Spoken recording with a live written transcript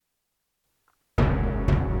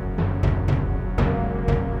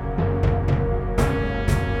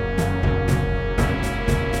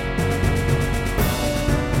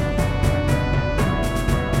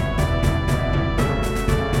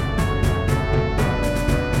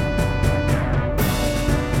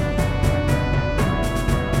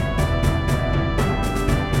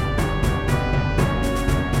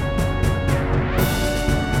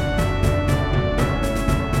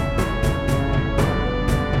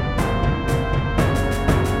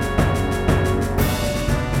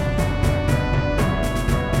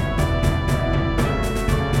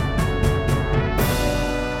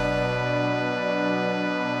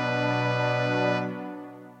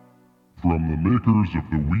makers of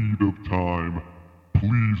the Weed of Time,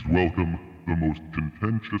 please welcome the most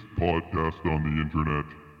contentious podcast on the internet,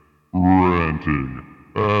 Ranting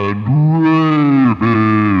and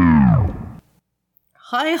Raving.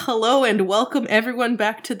 Hi, hello, and welcome everyone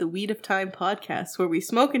back to the Weed of Time podcast, where we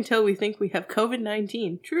smoke until we think we have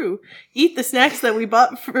COVID-19. True. Eat the snacks that we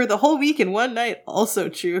bought for the whole week in one night. Also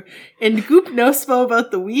true. And Gooped NoSpo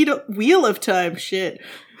about the Wheel of Time. Shit.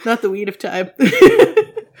 Not the Weed of Time.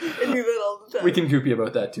 I do that all the time. We can goop you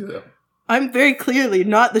about that too, though. I'm very clearly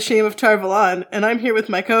not the Shame of Tarvalon, and I'm here with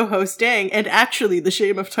my co-host Dang, and actually the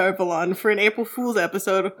Shame of Tarvalon, for an April Fool's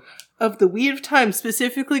episode of the Weed of Time,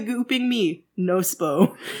 specifically gooping me,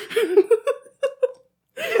 NoSpo.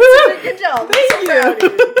 Good job. Thank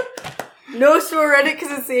you. NoSpo read it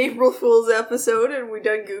because it's the April Fool's episode, and we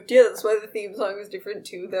done Gooped. Yeah, that's why the theme song was different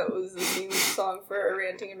too. That was the theme song for our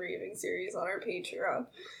Ranting and Raving series on our Patreon.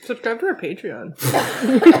 Subscribe to our Patreon.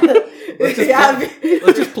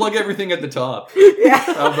 Let's just plug everything at the top. Yeah.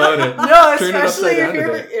 How about it? No, Turn it especially upside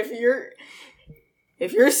down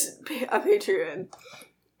if you're a Patreon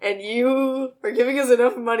and you are giving us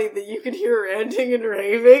enough money that you can hear ranting and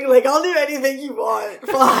raving. Like, I'll do anything you want.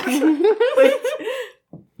 Fuck.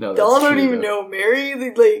 No, y'all don't true, even know. Mary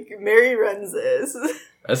runs this.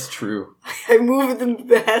 That's true. I move the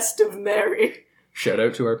behest of Mary. Shout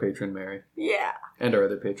out to our patron, Mary. Yeah. And our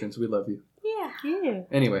other patrons. We love you. Yeah.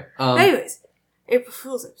 Anyway. Anyways, April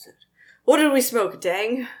Fool's episode. What did we smoke,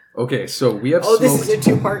 Dang? Okay, so we have smoked... smoked... this is a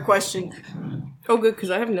two-part question. Oh, good, because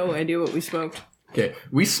I have no idea what we smoked. Okay,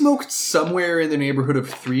 we smoked somewhere in the neighborhood of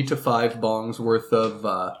 3 to 5 bongs worth of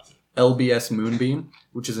LBS Moonbeam,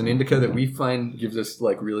 which is an indica that we find gives us,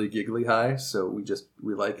 like, really giggly high, so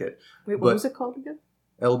we like it. Wait, what was it called again?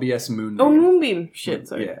 LBS Moonbeam. Oh, Moonbeam. Shit,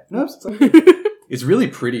 sorry. Yeah. No, it's really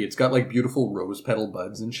pretty. It's got, like, beautiful rose petal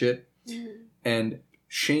buds and shit. And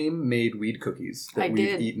Shame made weed cookies that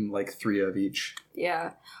we've eaten, like, 3 of each.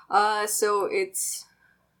 Yeah. So it's...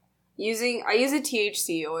 I use a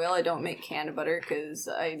THC oil. I don't make canned butter because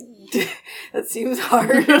that seems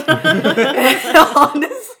hard.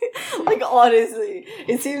 honestly,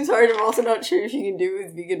 it seems hard. I'm also not sure if you can do it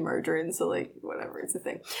with vegan margarine. So like, whatever, it's a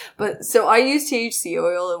thing. But so I use THC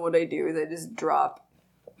oil, and what I do is I just drop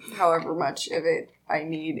however much of it I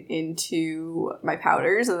need into my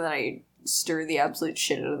powders, and then I stir the absolute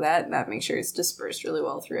shit out of that, and that makes sure it's dispersed really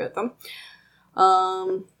well throughout them.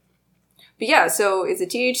 But yeah, so it's a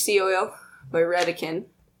THC oil by Redican.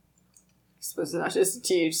 I suppose it's not just a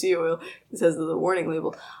THC oil. It says the warning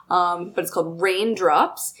label. But it's called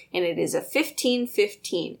Raindrops, and it is a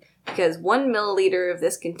 15-15, because 1 milliliter of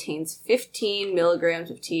this contains 15 milligrams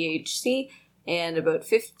of THC and about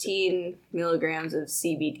 15 milligrams of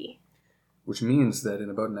CBD. Which means that in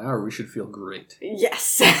about an hour we should feel great.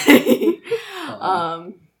 Yes.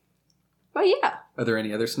 But yeah. Are there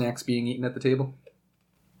any other snacks being eaten at the table?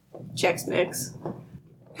 Chex Mix.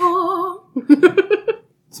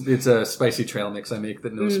 It's a spicy trail mix I make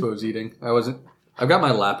that NoSpo's eating. I've got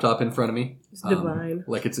my laptop in front of me. It's divine.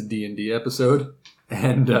 Like it's a D&D episode.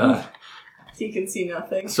 And, so you can see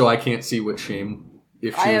nothing. So I can't see what Shame,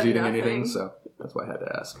 if she was eating nothing. anything, so that's why I had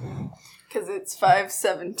to ask. Because it's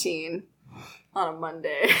 5:17 on a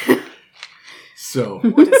Monday. So.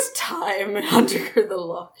 What is time under the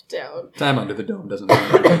lockdown? Time under the dome doesn't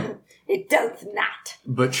matter. It does not.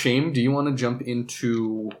 But Shame, do you want to jump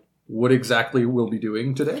into what exactly we'll be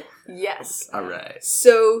doing today? Yes. All right.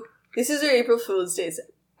 So, this is our April Fool's Day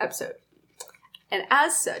episode. And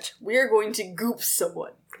as such, we are going to goop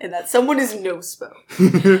someone. And that someone is NoSpo.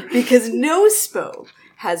 Because NoSpo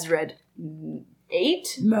has read 9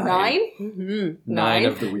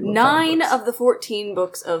 of the Wheel of Time 9 books. of the 14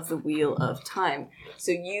 books of the Wheel of Time.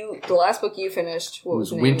 So the last book you finished, what was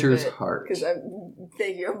the name Winter's of it? Heart. Because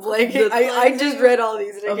thank you, I'm blanking. I just read all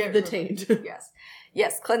these and I can't the remember. Taint.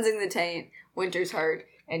 Yes, Cleansing the Taint, Winter's Heart,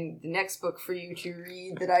 and the next book for you to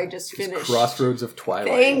read that I just finished. Crossroads of Twilight.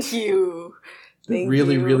 Thank you.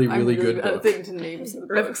 Really good I'm book. thinking to name some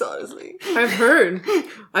books, honestly. I've heard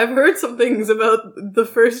some things about the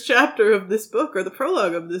first chapter of this book, or the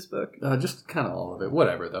prologue of this book. Just kind of all of it.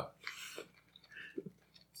 Whatever, though.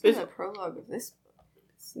 It's the prologue of this book.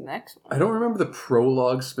 It's the next one. I don't remember the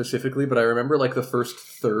prologue specifically, but I remember like the first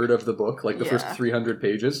third of the book, like the first 300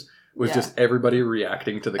 pages, was just everybody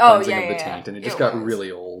reacting to the cleansing of the taint, and it just got really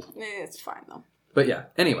old. It's fine, though. But yeah,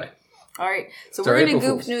 anyway. Alright, so we're going to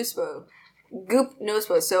goop NoSpo. Goop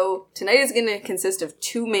NoSpo. So tonight is going to consist of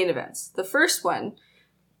 2 main events. The first one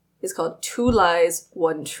is called 2 Lies,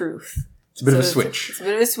 1 Truth. It's a bit of a switch. It's a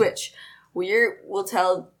bit of a switch. We'll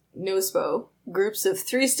tell NoSpo groups of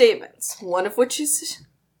 3 statements, one of which is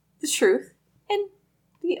the truth, and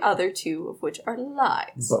the other 2 of which are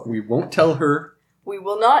lies. But we won't tell her. We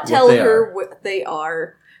will not tell her what they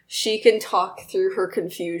are. She can talk through her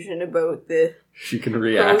confusion about the She can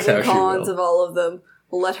react pros and how cons she of will. all of them.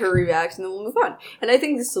 We'll let her react and then we'll move on. And I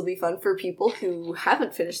think this will be fun for people who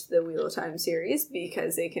haven't finished the Wheel of Time series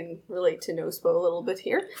because they can relate to NoSpo a little bit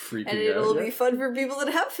here. And it'll be fun for people that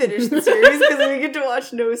have finished the series because we get to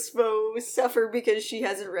watch NoSpo suffer because she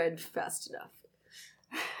hasn't read fast enough.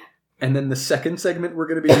 And then the second segment we're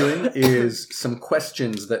going to be doing is some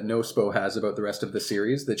questions that NoSpo has about the rest of the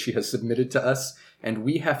series that she has submitted to us, and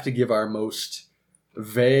we have to give our most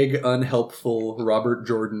vague, unhelpful, Robert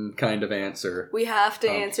Jordan kind of answer. We have to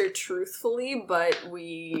answer truthfully, but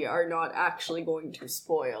we are not actually going to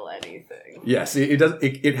spoil anything. Yes,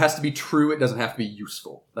 it has to be true. It doesn't have to be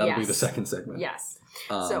useful. That'll be Yes. the second segment. Yes.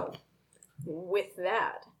 So, with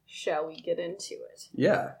that, shall we get into it?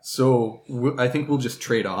 Yeah. So I think we'll just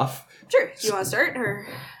trade off. Sure. Do you want to start, or?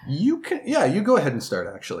 You can. Yeah, you go ahead and start.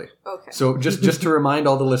 Actually. Okay. So just to remind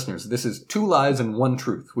all the listeners, this is 2 lies and 1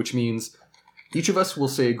 truth, which means each of us will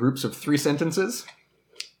say groups of 3 sentences,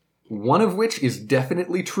 one of which is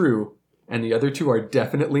definitely true, and the other 2 are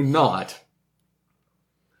definitely not.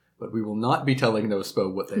 But we will not be telling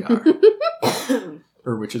NoSpo what they are.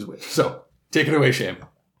 Or which is which. So, take it away, Sham.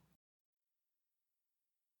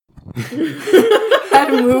 I had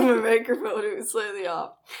to move my microphone. It was slightly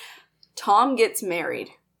off. Tom gets married.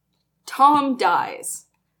 Tom dies.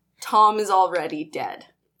 Tom is already dead.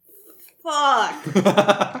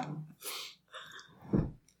 Fuck!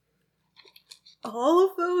 All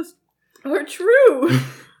of those are true.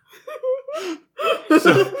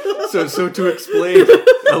 So to explain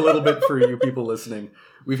a little bit for you people listening,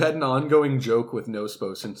 we've had an ongoing joke with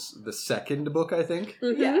NoSpo since the second book, I think,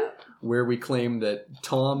 Yeah. where we claim that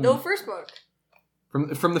Tom... No, first book.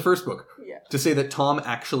 From the first book. Yeah. To say that Tom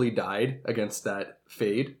actually died against that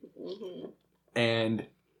fade. Mm-hmm. And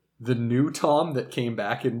the new Tom that came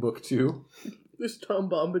back in book 2 There's Tom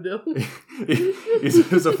Bombadil.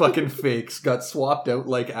 is a fucking fake. Got swapped out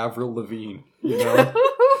like Avril Lavigne, you know?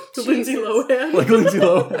 To Lindsay Lohan. Like Lindsay I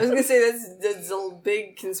Lohan. was gonna say that's a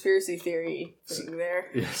big conspiracy theory thing there.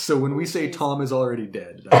 Yeah, so when we say Tom is already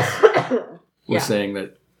dead, we're saying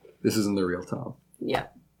that this isn't the real Tom. Yeah.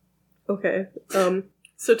 Okay.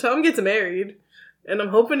 So Tom gets married, and I'm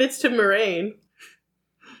hoping it's to Moraine.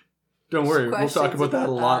 Don't worry, we'll talk Questions about that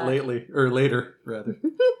a about lot that. later, rather.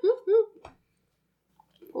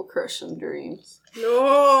 We'll crush some dreams.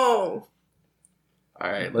 No!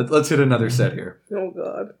 Alright, let's hit another set here. Oh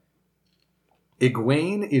god.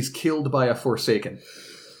 Egwene is killed by a Forsaken.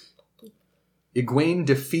 Egwene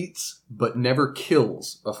defeats but never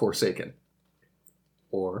kills a Forsaken.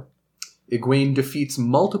 Or, Egwene defeats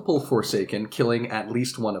multiple Forsaken, killing at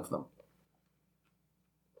least one of them.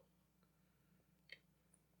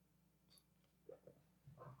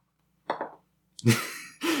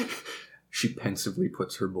 She pensively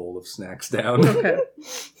puts her bowl of snacks down. Okay.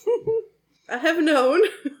 I have known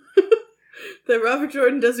that Robert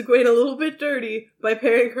Jordan does Egwene a little bit dirty by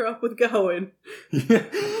pairing her up with Gawain.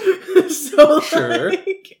 So, Sure.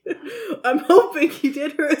 like, I'm hoping he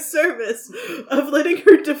did her a service of letting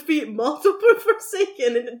her defeat multiple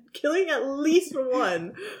Forsaken and killing at least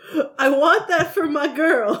one. I want that for my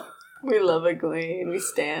girl. We love Egwene. We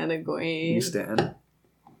stan Egwene. You stand.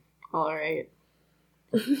 Alright.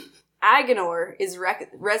 Agenor is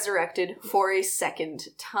resurrected for a second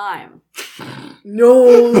time.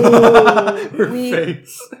 No. Her We-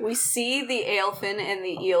 face. We see the Aelfin and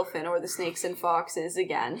the Eelfin, or the snakes and foxes,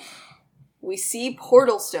 again. We see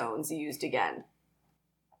portal stones used again.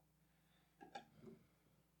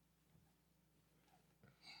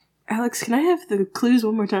 Alex, can I have the clues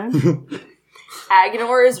one more time?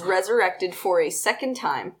 Agenor is resurrected for a second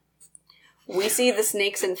time. We see the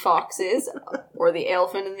snakes and foxes, or the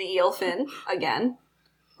Aelfin and the Eelfin, again.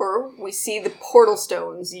 Or we see the portal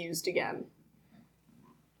stones used again.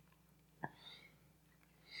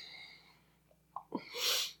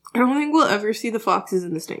 I don't think we'll ever see the foxes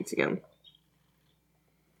and the snakes again.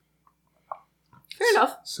 Fair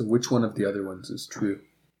enough. So which one of the other ones is true?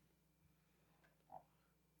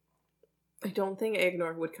 I don't think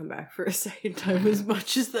Agnor would come back for a second time as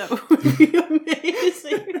much as that would be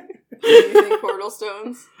amazing. Do you think portal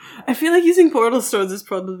stones? I feel like using portal stones is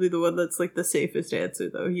probably the one that's like the safest answer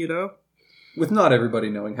though, you know? With not everybody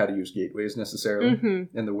knowing how to use gateways necessarily,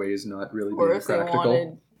 Mm-hmm. and the ways not really Or being if they practical.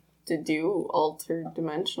 wanted to do altered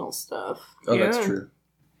dimensional stuff. Oh, that's Yeah. true.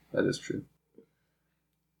 That is true.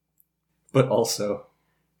 But also,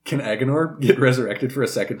 can Agenor get resurrected for a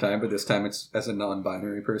second time, but this time it's as a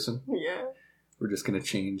non-binary person? Yeah. We're just going to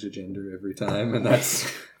change a gender every time, and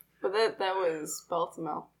that's... But that was is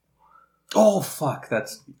Baltimore. Oh, fuck.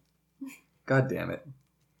 That's... God damn it.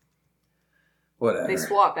 Whatever. They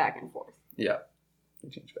swap back and forth. Yeah. They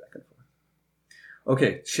change back and forth.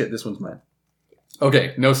 Okay, shit, this one's mine.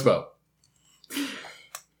 Okay, NoSpo.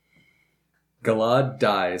 Galad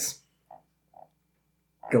dies.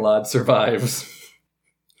 Galad survives.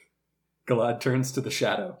 Galad turns to the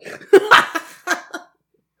shadow.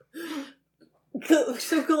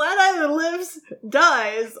 So Galad either lives,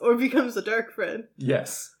 dies, or becomes a dark friend.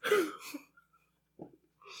 Yes.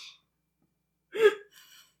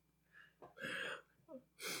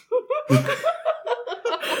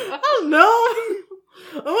 I don't know.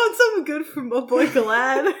 I want something good from my boy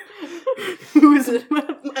Galad, who is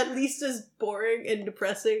at least as boring and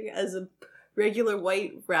depressing as a regular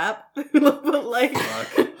white rap. But like,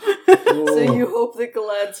 so you hope that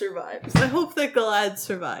Galad survives. I hope that Galad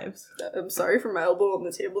survives. I'm sorry for my elbow on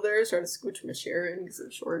the table there. I was trying to scooch my chair in because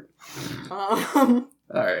it's short.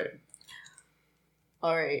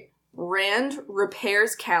 Alright. Rand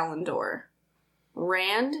repairs Kalendor.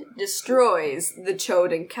 Rand destroys the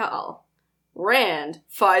Choden Kal. Rand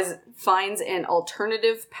finds an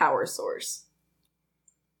alternative power source.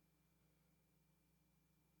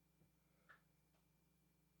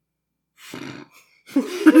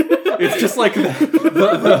 It's just like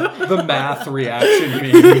the math reaction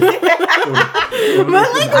meme.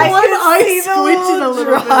 But like I squinted a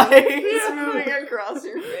little bit. It's moving across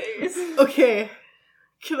your face. Okay.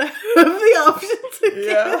 Can I have the options again?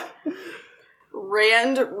 Yeah.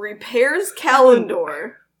 Rand repairs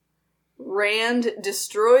Kalendor. Rand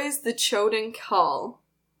destroys the Choden Kal.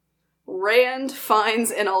 Rand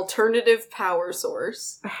finds an alternative power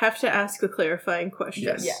source. I have to ask a clarifying question.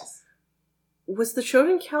 Yes. Was the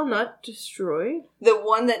Choden Kal not destroyed? The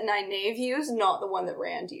one that Nynaeve used, not the one that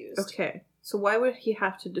Rand used. Okay. So why would he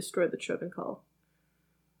have to destroy the Choden Kal?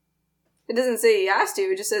 It doesn't say he has to,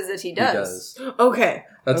 it just says that he does. Okay.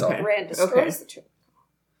 That's Okay. all. Rand destroys the Choden Kal.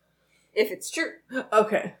 If it's true.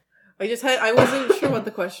 Okay. I wasn't sure what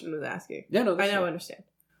the question was asking. Yeah, no, I now understand.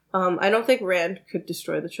 I don't think Rand could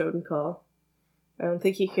destroy the Choden Kal. I don't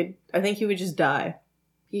think he could. I think he would just die.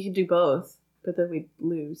 He could do both, but then we'd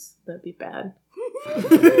lose. That'd be bad.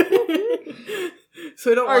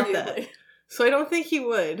 So I don't want that. So I don't think he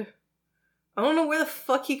would. I don't know where the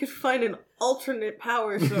fuck he could find an alternate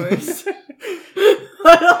power source.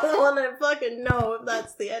 I don't want to fucking know if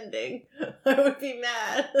that's the ending. I would be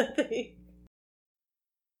mad.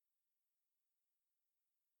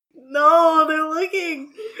 No, they're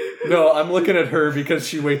looking. No, I'm looking at her because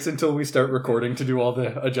she waits until we start recording to do all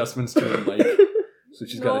the adjustments to her mic. So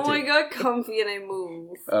she's got to I got comfy and I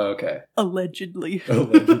moved. Oh, okay. Allegedly.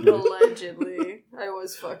 Allegedly. I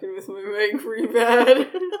was fucking with my mic pretty bad.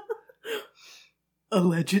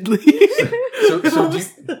 Allegedly.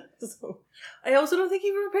 So I also don't think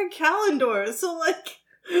he repaired Kalendor, so like,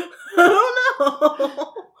 I don't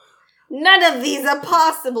know. None of these are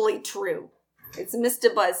possibly true. It's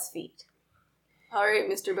Mr. BuzzFeed. Alright,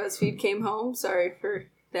 Mr. BuzzFeed came home. Sorry for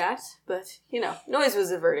that. But, noise was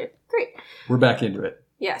averted. Great. We're back into it.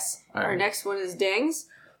 Yes. All Our right. next one is Dangs.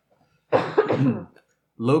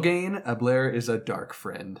 Logain Ablair is a dark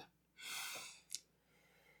friend.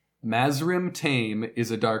 Mazrim Tame is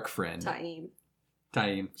a dark friend.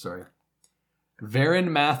 Taim, sorry. Varen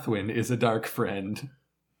Mathwin is a dark friend.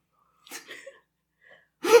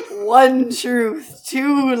 One truth,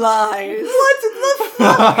 two lies. What the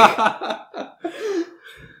fuck?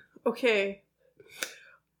 Okay.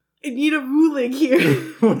 I need a ruling here.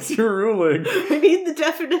 What's your ruling? I need the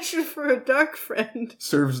definition for a dark friend.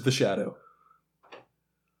 Serves the shadow.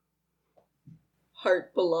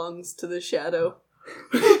 Heart belongs to the shadow.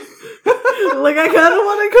 Like, I kind of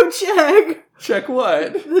want to go check Check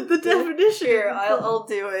what? the definition. Here, I'll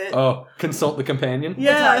do it. Oh, consult the companion?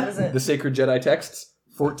 Yeah. What time is it? The Sacred Jedi Texts?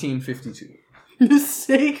 1452. The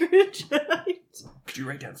Sacred Jedi. Could you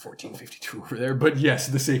write down 1452 over there? But yes,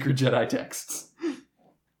 the Sacred Jedi Texts.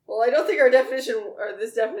 Well, I don't think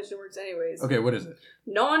this definition works anyways. Okay, what is it?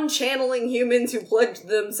 Non-channeling humans who pledged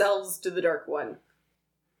themselves to the Dark One.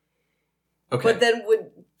 Okay. But then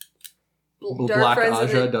would Dark Black Friends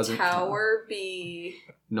Aja in the doesn't Tower be...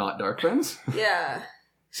 Not Dark Friends? Yeah.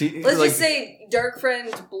 See, Let's just say Dark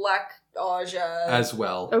Friend, Black Aja... as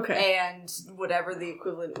well. Okay. And whatever the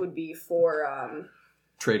equivalent would be for...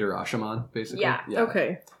 Traitor Ashaman, basically. Yeah.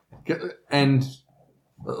 Okay. And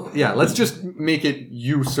yeah, let's just make it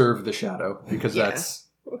you serve the shadow, because Yeah.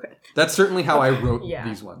 that's certainly how I wrote Yeah.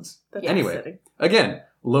 these ones. That's Anyway. upsetting. Again,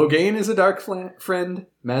 Logain is a dark friend,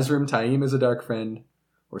 Mazrim Taim is a dark friend,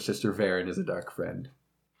 or Sister Varen is a dark friend.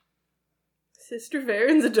 Sister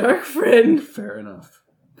Varen's a dark friend. Fair enough.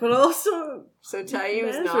 But also... So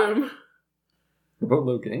Tayyip's not. Nazrim. What about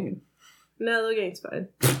Logain? No, Logain's fine.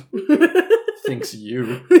 Thinks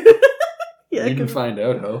you. Yeah, You can find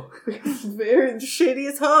out, ho. Very shady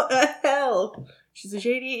as hell. She's a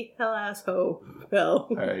shady hell-ass hoe. Hell.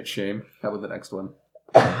 Alright, Shame. How about the next one?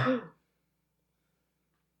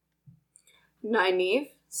 Nynaeve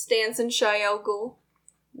stands in Shai Al Ghul.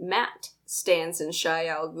 Matt stands in Shai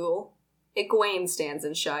Al Ghul. Egwene stands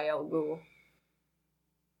in Shai Al Ghul.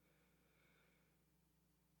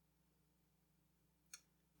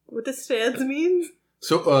 What does stands mean?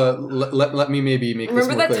 So, let me maybe make this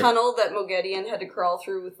Remember more that clear. tunnel that Moghedien had to crawl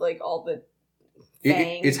through with, like, all the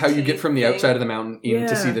It's how you get from the outside of the mountain in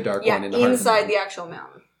to see the Dark One in the heart of the inside mountain. the actual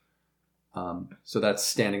mountain. So that's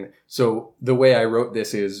standing. So the way I wrote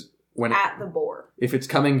this is when At the boar. if it's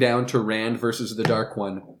coming down to Rand versus the Dark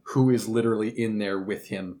One, who is literally in there with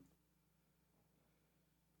him?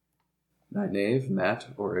 Nynaeve, Matt,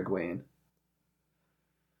 or Egwene?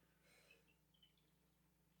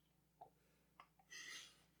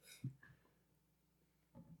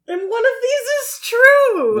 And one of these is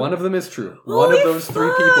true! One of them is true. Holy One of those three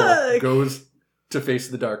people fuck! goes to face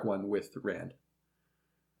the Dark One with Rand.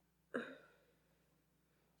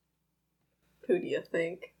 Who do you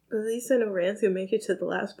think? At least I know Rand's gonna make it to the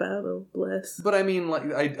last battle. Bless. But I mean, like,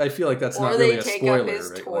 I feel like that's Or not they really a take spoiler, up his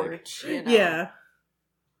right? Like, torch. You know? Yeah.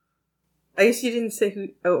 I guess you didn't say who...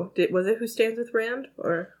 Oh, was it who stands with Rand?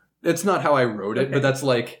 Or... it's not how I wrote it, Okay. but that's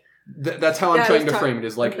like... that's how I'm That trying was to frame it,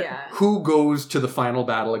 is like, yeah. who goes to the final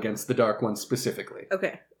battle against the Dark One specifically?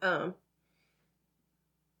 Okay, I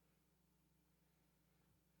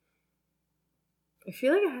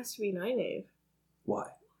feel like it has to be Nynaeve. Why?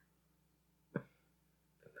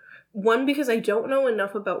 One, because I don't know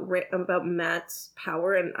enough about Matt's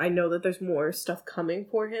power, and I know that there's more stuff coming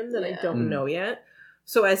for him that I Yeah. don't know yet.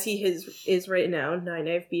 So as he is right now,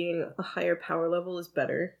 Nynaeve being a higher power level is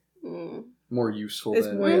better. Mm. More useful It's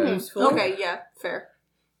than... more yeah. useful. Okay, yeah, fair.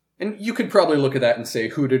 And you could probably look at that and say,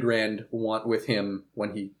 who did Rand want with him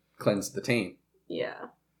when he cleansed the taint? Yeah.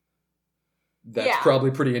 That's Yeah.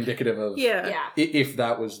 probably pretty indicative of Yeah. Yeah. if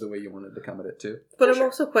that was the way you wanted to come at it too. But For I'm sure.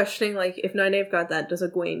 also questioning, like, if Nynaeve got that, does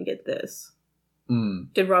Egwene get this?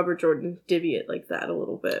 Mm, Did Robert Jordan divvy it like that a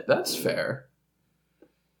little bit? that's fair.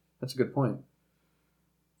 That's a good point.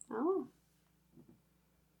 Oh.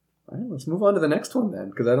 All right, let's move on to the next one then,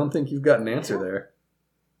 because I don't think you've got an answer Yeah. there.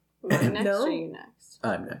 Next No? or you next?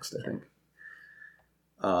 I'm next, I think.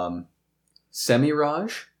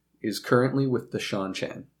 Semiraj is currently with the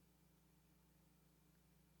Shan-Chan.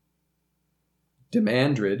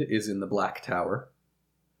 Demandred is in the Black Tower.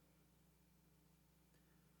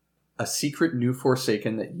 A secret new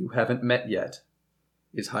Forsaken that you haven't met yet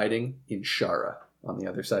is hiding in Shara on the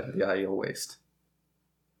other side of the Aiel Waste.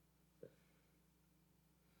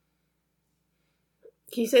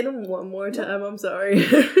 Can you say them one more time? I'm sorry.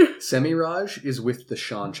 Semiraj is with the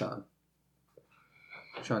Shan-Chan.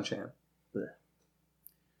 Shan-Chan. Blech.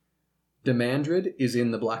 Demandred is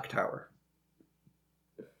in the Black Tower.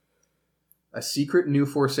 A secret new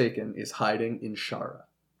Forsaken is hiding in Shara.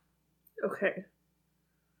 Okay.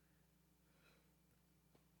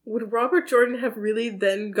 Would Robert Jordan have really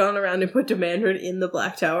then gone around and put Demandred in the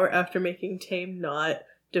Black Tower after making Tame not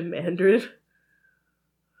Demandred?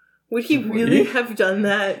 Would he really have done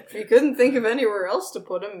that? If you couldn't think of anywhere else to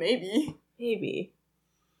put him, maybe. Maybe.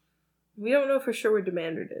 We don't know for sure where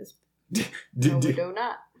Demandred is. No, we do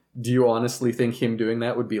not. Do you honestly think him doing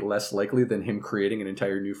that would be less likely than him creating an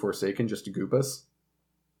entire new Forsaken just to goop us?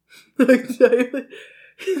 Exactly.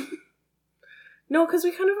 No, because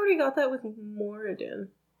we kind of already got that with Moradin.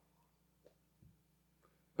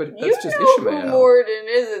 But that's You just know Ishmael. who Moradin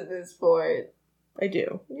is at this point. I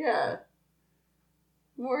do. Yeah.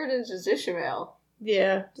 Moradin's just Ishmael.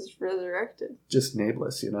 Yeah. Just resurrected. Just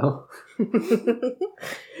nameless, you know?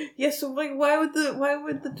 Yeah, so like why would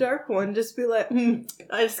the Dark One just be like,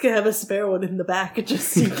 I just gonna have a spare one in the back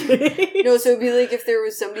just in case? No, so it'd be like if there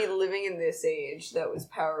was somebody living in this age that was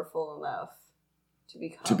powerful enough to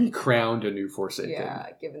become... To be crowned a new Forsaken. Yeah,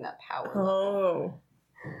 given that power. Oh.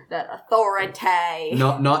 That authority.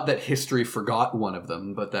 Not that history forgot one of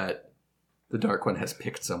them, but that the Dark One has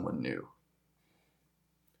picked someone new.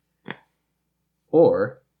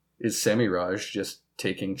 Or is Semiraj just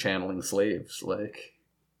taking channeling slaves? Like,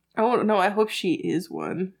 Oh no, I hope she is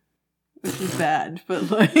one. Which is bad,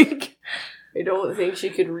 but like I don't think she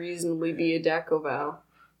could reasonably be a Dakoval.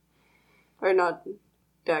 Or not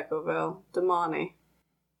Dakoval. Damani.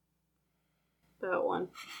 That one.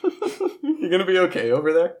 you gonna be okay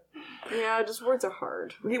over there? Yeah, just words are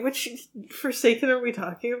hard. wait, which Forsaken are we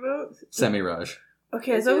talking about? Semiraj.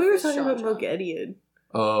 Okay, I Is thought it we were for talking about Shah-Jahan? Moghedien.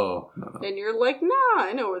 Oh, no. And you're like, nah,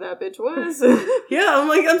 I know where that bitch was. Yeah, I'm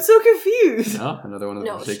like, I'm so confused. No, another one of the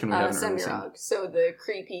No, Forsaken we haven't already seen. Semirog. So the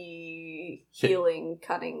creepy, healing,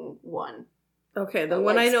 cutting one. Okay, the That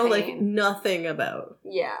one I likes know, like, pain. nothing about.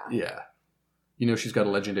 Yeah. Yeah. You know she's got a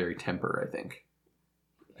legendary temper, I think.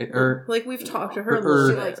 Or Like, we've talked to her a Or- little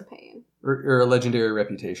She bit. likes pain. or a legendary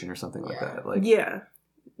reputation or something like Yeah. that. Like, Yeah.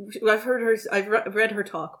 I've heard her, I've read her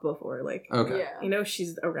talk before. Like, okay. Yeah. you know,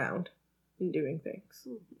 she's around and doing things.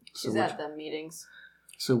 She's So at them meetings.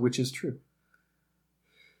 So which is true?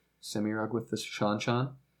 Semirog with the Shan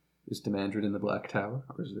is Demandred in the Black Tower,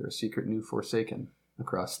 or is there a secret new Forsaken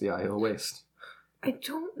across the Isle Waste? I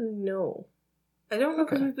don't know. I don't know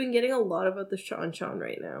because Okay. we've been getting a lot about the Shan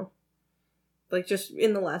right now. Like, just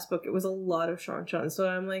in the last book, it was a lot of Shan. So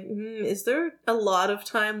I'm like, is there a lot of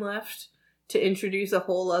time left to introduce a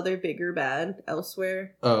whole other bigger bad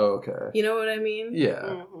elsewhere? Oh, okay. You know what I mean? Yeah.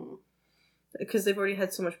 Mm-hmm. Because they've already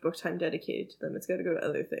had so much book time dedicated to them. It's got to go to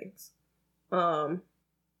other things.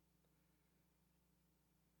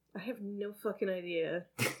 I have no fucking idea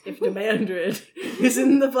if Demandred is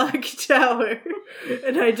in the Black Tower.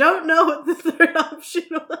 And I don't know what the third option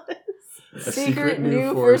was. A Secret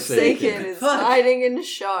new Forsaken is Fuck. hiding in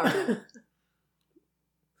Shard. I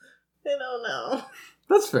don't know.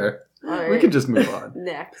 That's fair. Alright. We can just move on.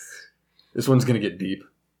 Next. This one's gonna get deep.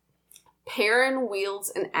 Perrin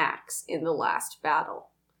wields an axe in the last battle.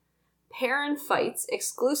 Perrin fights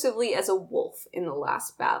exclusively as a wolf in the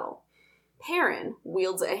last battle. Perrin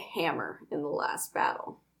wields a hammer in the last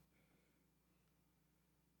battle.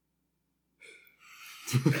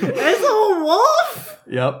 As a wolf?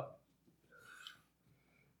 Yep.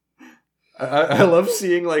 I love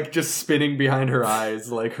seeing, like, just spinning behind her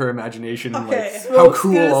eyes, like, her imagination, Okay. like, how Smoke's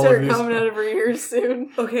cool gonna all start of these coming out of her ears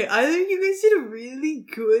soon. Okay, I think you guys did a really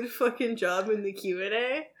good fucking job in the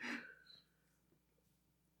Q&A.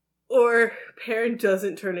 Or Perrin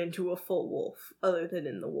doesn't turn into a full wolf, other than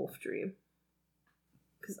in the wolf dream.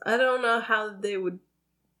 Because I don't know how they would...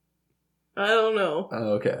 I don't know.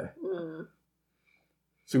 Oh, okay. Mm.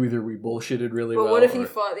 So either we bullshitted really But well, what if he or-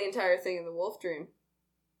 fought the entire thing in the wolf dream?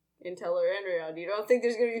 In Tel'aran'rhiod? You don't think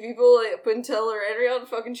there's gonna be people like putting Tel'aran'rhiod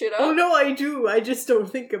fucking shit up? Oh no, I do. I just don't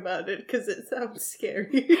think about it, because it sounds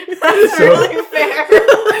scary. That's really fair.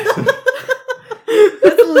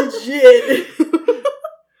 That's legit.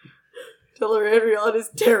 Tel'aran'rhiod is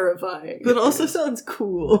terrifying. But also sounds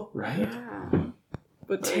cool. Right?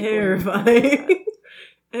 But Very terrifying.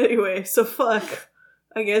 Anyway, so fuck.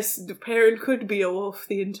 I guess the Perrin could be a wolf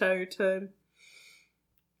the entire time.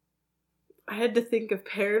 I had to think if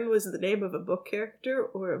Perrin was the name of a book character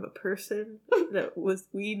or of a person that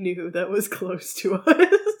we knew that was close to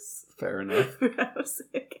us. Fair enough. I was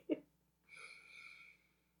like,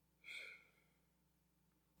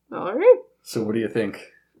 Alright. So what do you think?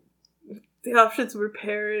 the options were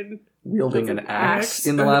Perrin. Wielding With an an axe axe?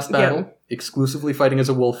 in the last Yeah. battle, exclusively fighting as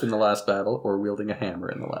a wolf in the last battle, or wielding a hammer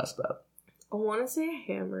in the last battle? I want to say a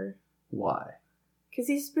hammer. Why? Because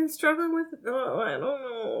he's been struggling with... Oh, I don't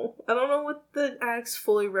know. I don't know what the axe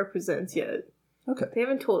fully represents yet. Okay. They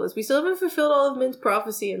haven't told us. We still haven't fulfilled all of Min's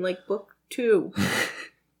prophecy in, like, book 2.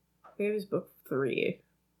 Maybe it's book 3.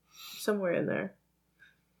 Somewhere in there.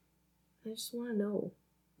 I just want to know.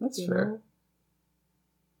 That's you fair. know?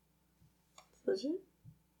 Legit?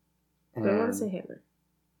 But I want And- to say hammer.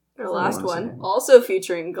 Our I last wanna say one, him. also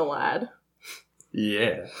featuring Galad.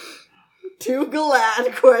 Yeah. 2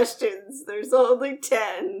 Galad questions. There's only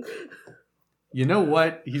 10. You know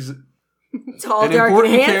what? He's Tall, An dark, and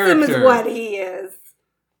important handsome is character. what he is.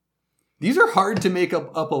 These are hard to make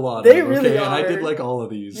up a lot They of, okay? really And I are. did like all of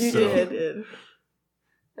these. You so did.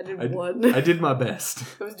 I did I, one. I did my best.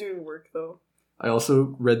 I was doing work, though. I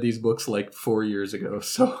also read these books like 4 years ago,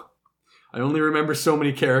 so I only remember so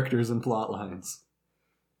many characters and plot lines.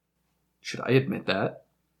 Should I admit that?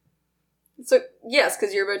 So, yes,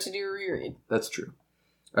 because you're about to do a reread. That's true.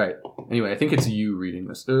 Alright. Anyway, I think it's you reading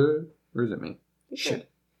this. Or is it me? Shit.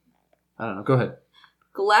 I don't know. Go ahead.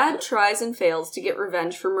 Galad tries and fails to get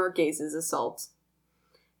revenge for Margaze's assault.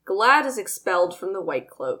 Galad is expelled from the White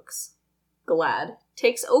Cloaks. Galad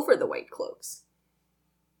takes over the White Cloaks.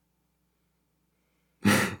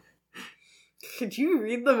 Could you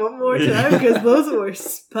read them one more time? Because those were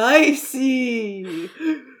spicy.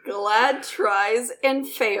 Galad tries and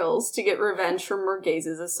fails to get revenge for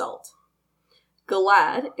Margaze's assault.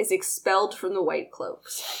 Galad is expelled from the White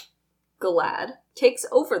Cloaks. Galad takes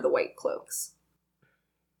over the White Cloaks.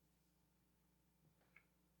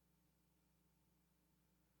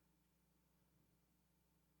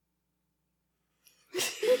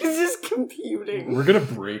 It's just computing. We're gonna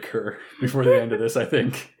break her before the end of this, I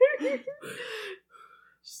think.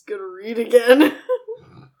 just gonna read again.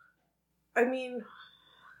 I mean,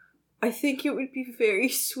 I think it would be very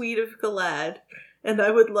sweet of Galad, and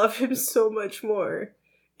I would love him so much more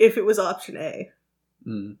if it was option A.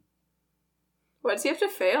 Why does he have to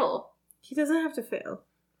fail? He doesn't have to fail.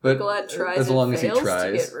 But Galad tries as long and as he fails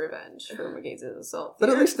tries. to get revenge for Magate's assault. But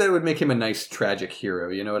at least that would make him a nice tragic hero,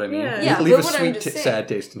 you know what I mean? Yeah. Yeah, Leave but a what I'm sweet, just saying- sad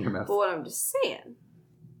taste in your mouth. But what I'm just saying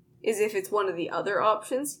is if it's one of the other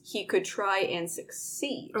options, he could try and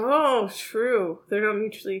succeed. Oh, true. They're not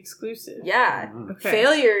mutually exclusive. Yeah. Okay.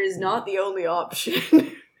 Failure is not the only option.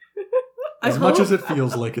 As much as it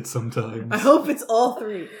feels like it sometimes. I hope it's all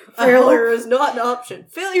three. Failure is not an option.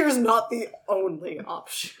 Failure is not the only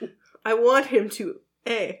option. I want him to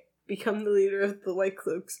A, become the leader of the White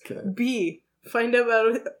Cloaks. Okay. B, find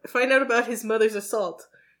out about his mother's assault,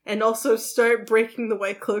 and also start breaking the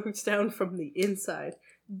White Cloaks down from the inside.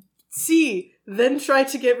 C, then try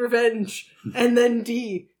to get revenge, and then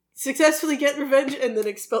D, successfully get revenge and then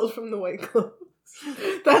expelled from the White Cloaks.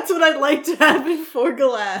 That's what I'd like to happen for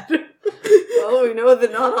Galad. Well, we know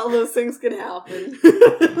that not all those things can happen.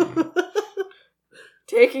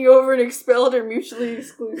 Taking over and expelled are mutually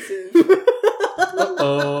exclusive.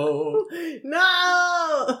 Uh-oh.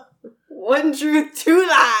 No! One truth, two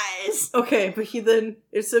lies! Okay, but he then,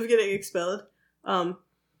 instead of getting expelled,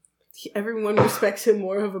 everyone respects him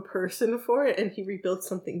more of a person for it, and he rebuilt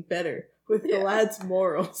something better with Yeah. Galad's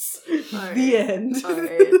morals. Alright. The end.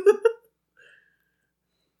 Alright.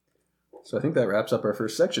 So I think that wraps up our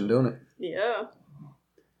first section, don't it? Yeah.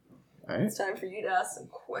 Alright. It's time for you to ask some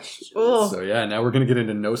questions. Oh. So yeah, now we're going to get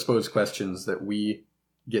into NoSpo's questions that we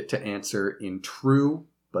get to answer in true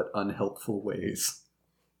but unhelpful ways.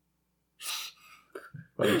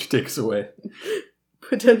 Why don't you take us away?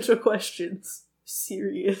 Potential questions.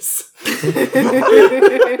 Serious.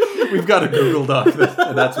 We've got a Google Doc,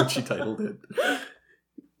 and that's what she titled it.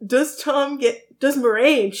 Does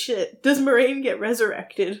Moraine get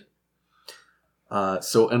resurrected?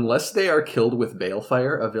 So unless they are killed with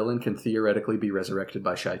balefire, a villain can theoretically be resurrected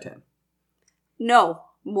by Shaitan. No,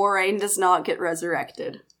 Moraine does not get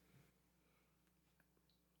resurrected.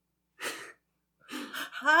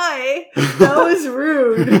 Hi, that was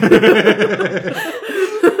rude.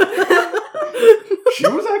 She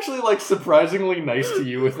was actually, surprisingly nice to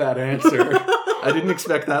you with that answer. I didn't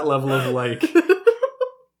expect that level of,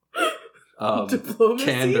 Diplomacy?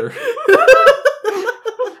 candor.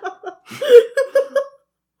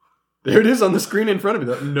 There it is on the screen in front of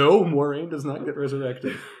me. No, Moraine does not get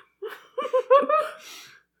resurrected.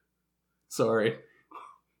 Sorry.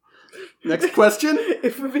 Next question?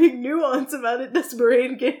 If we're being nuanced about it, does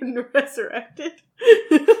Moraine get resurrected?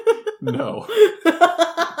 No.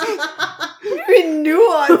 Very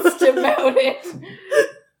nuanced about it.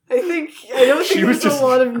 I don't She think was there's just a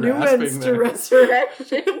lot of grasping nuance to there.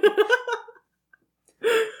 resurrection.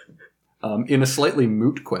 In a slightly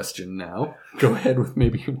moot question now. Go ahead with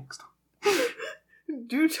maybe your next one.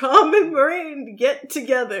 Do Tom and Moraine get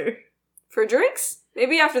together? For drinks?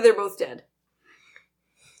 Maybe after they're both dead.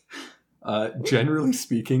 Generally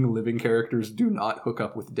speaking, living characters do not hook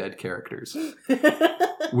up with dead characters.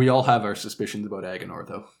 We all have our suspicions about Agenor,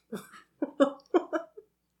 though.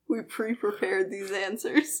 We pre-prepared these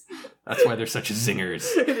answers. That's why they're such zingers.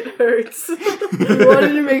 It hurts. We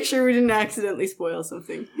wanted to make sure we didn't accidentally spoil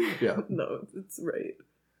something. Yeah. No, it's right.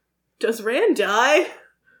 Does Rand die?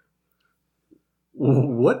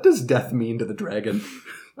 What does death mean to the dragon?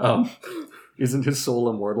 Isn't his soul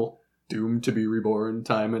immortal? Doomed to be reborn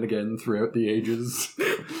time and again throughout the ages?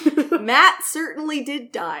 Matt certainly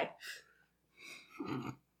did die.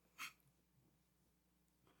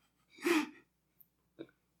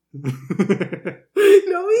 No,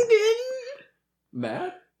 he didn't.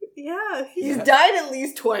 Matt? Yeah, He's died at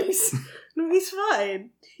least twice. No, he's fine.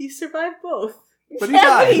 He survived both. But he Yeah,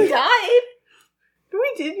 died. but he died. No,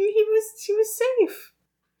 he didn't. He was safe.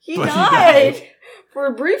 He But he died. died. For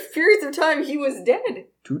a brief period of time, he was dead.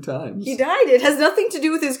 2 times. He died. It has nothing to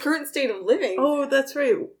do with his current state of living. Oh, that's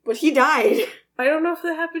right. But he died. I don't know if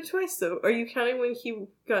that happened twice though. Are you counting when he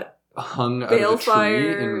got? Hung out of a tree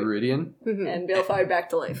Balefire. in Meridian. And Balefire back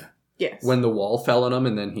to life. Yes. When the wall fell on him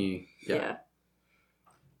and then he... Yeah.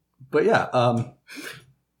 But yeah,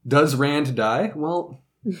 does Rand die? Well,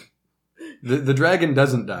 the dragon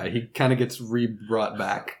doesn't die. He kind of gets brought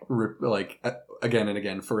back, again and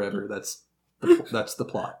again, forever. That's the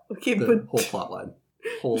plot. Okay, The but whole plot line.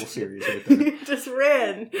 Whole series right there. just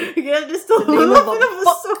ran. Yeah, just a The name little of a bit of a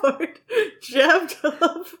sword jabbed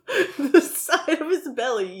up the side of his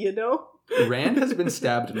belly, you know? Rand has been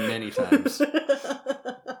stabbed many times.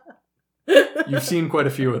 You've seen quite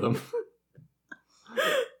a few of them.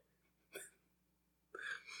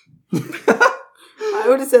 I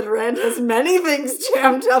would have said Rand has many things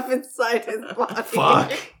jammed up inside his body.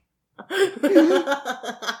 Fuck.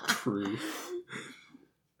 Truth.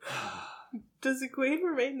 Does Egwene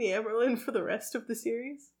remain the Amerlin for the rest of the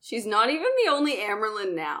series? She's not even the only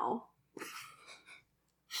Amerlin now.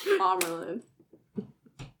 Amerlin.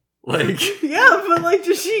 Like, Yeah, but like,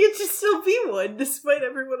 does she get to still be one despite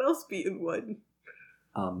everyone else being one?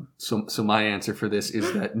 so my answer for this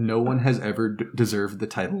is that no one has ever deserved the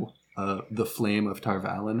title, the Flame of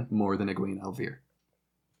Tarvalin, more than Egwene Elvir.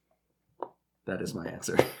 That is my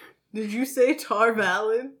answer. Did you say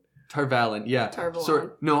Tarvalin? Tarvalin, yeah. Tarvalin.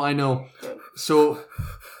 So, no, I know. So,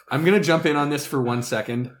 I'm gonna jump in on this for 1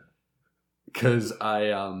 second, because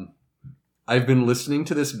I've been listening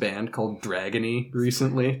to this band called Dragony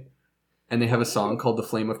recently, and they have a song called The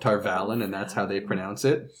Flame of Tarvalin, and that's how they pronounce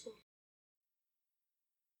it.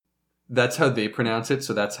 That's how they pronounce it,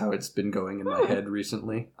 so that's how it's been going in my head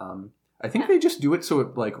recently. I think they just do it so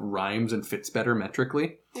it like rhymes and fits better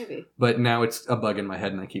metrically. Maybe. But now it's a bug in my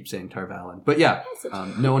head and I keep saying Tarvalin. But yeah,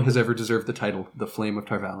 no one has ever deserved the title, The Flame of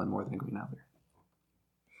Tarvalin, more than Egwene Elvir.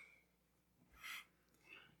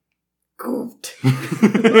 Gooped.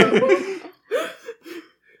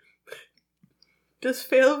 Does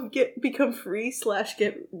Fail become free /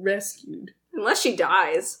 get rescued? Unless she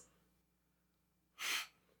dies.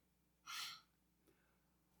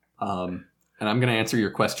 And I'm going to answer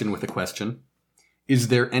your question with a question. Is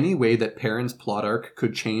there any way that Perrin's plot arc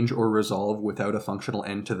could change or resolve without a functional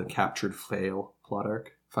end to the captured Fail plot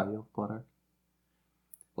arc?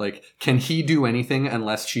 Like, can he do anything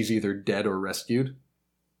unless she's either dead or rescued?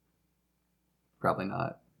 Probably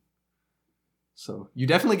not. So, you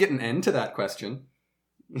definitely get an end to that question.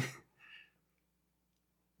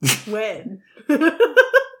 When? Do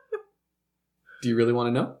you really want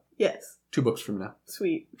to know? Yes. 2 books from now.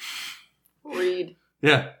 Sweet. Read.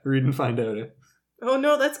 Yeah, read and find out. Oh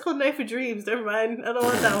no, that's called Knife of Dreams. Never mind. I don't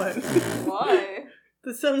want that one. Why?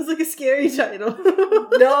 This sounds like a scary title.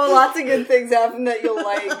 No, lots of good things happen that you'll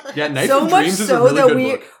like. Yeah, Knife so of much Dreams is a so really that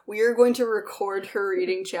good book. we are going to record her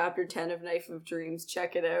reading chapter 10 of Knife of Dreams.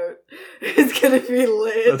 Check it out. It's gonna be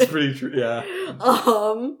lit. That's pretty true, yeah.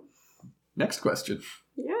 Next question.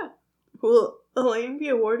 Yeah. Will Elaine be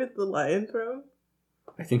awarded the Lion Throne?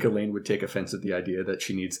 I think Elaine would take offense at the idea that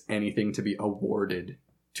she needs anything to be awarded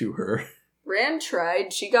to her. Rand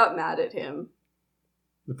tried. She got mad at him.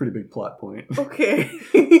 A pretty big plot point. Okay.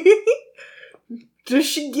 Does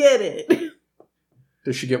she get it?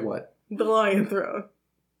 Does she get what? The Lion Throne.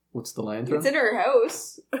 What's the Lion Throne? It's in her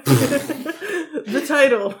house. The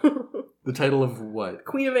title. The title of what?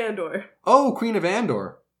 Queen of Andor. Oh, Queen of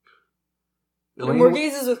Andor. No more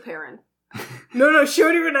gazes with Perrin. No, she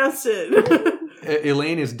already renounced it.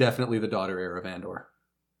 Elaine is definitely the daughter heir of Andor.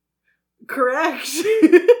 Correct.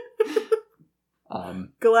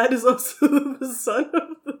 Galad is also the son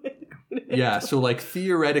of the Queen. Yeah, so like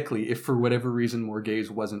theoretically, if for whatever reason Morghese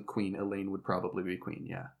wasn't queen, Elaine would probably be queen,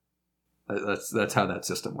 yeah. That's how that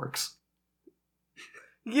system works.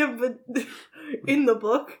 Yeah, but in the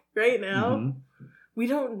book, right now, we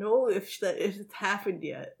don't know if it's happened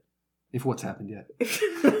yet. If what's happened yet? She's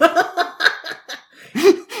been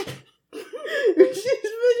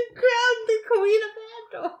crowned the Queen of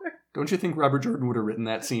Andor. Don't you think Robert Jordan would have written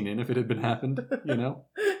that scene in if it had been happened, you know?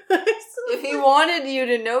 If he wanted you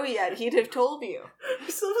to know yet, he'd have told you. I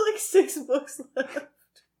still have like 6 books left.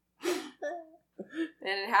 And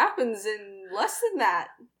it happens in less than that.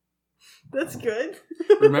 That's good.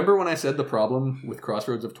 Remember when I said the problem with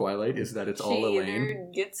Crossroads of Twilight is that it's all She Elaine? either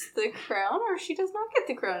gets the crown or she does not get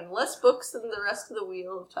the crown. Less books than the rest of the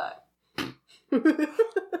Wheel of Time.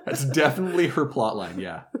 That's definitely her plotline,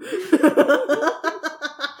 yeah.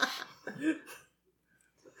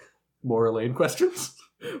 More Elaine questions?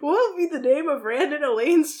 What would be the name of Rand and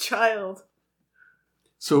Elaine's child?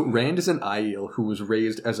 So Rand is an Aiel who was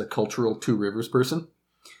raised as a cultural Two Rivers person.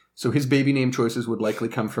 So his baby name choices would likely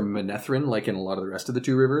come from Manethrin, like in a lot of the rest of the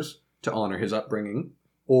Two Rivers, to honor his upbringing.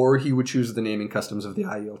 Or he would choose the naming customs of the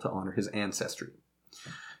Aiel to honor his ancestry.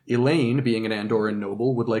 Elaine, being an Andoran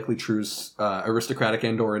noble, would likely choose aristocratic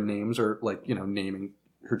Andoran names, or naming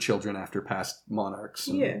her children after past monarchs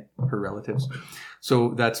and her relatives.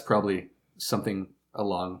 So that's probably something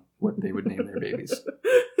along what they would name their babies.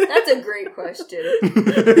 That's a great question.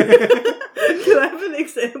 Can I have an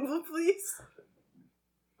example, please?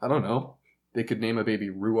 I don't know. They could name a baby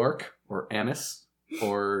Ruark or Anis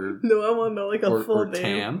or No, I want to know like a full name.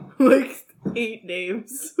 Tam. Like 8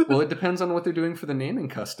 names. Well, it depends on what they're doing for the naming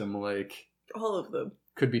custom. Like, all of them.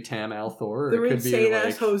 could be Tam Althor, or They're it could be insane like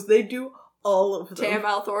assholes. They do all of them. Tam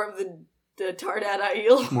Althor of the Tardat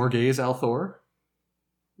Aiel. Morghese Althor.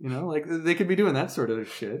 You know, like, they could be doing that sort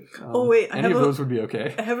of shit. Oh, wait, any of those would be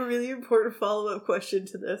okay. I have a really important follow-up question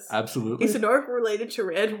to this. Absolutely. Is an orc related to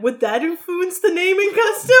Rand? Would that influence the naming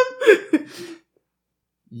custom?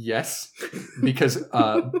 Yes, because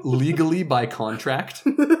legally by contract,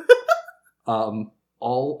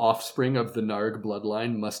 all offspring of the Narg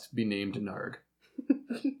bloodline must be named Narg.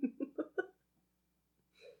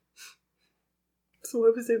 So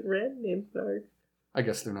why was it Rand named Narg? I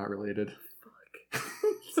guess they're not related. Fuck.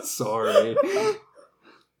 Sorry. What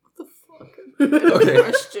the fuck? Okay.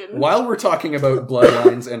 Question. While we're talking about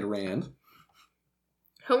bloodlines and Rand,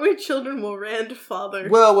 How many children will Rand father?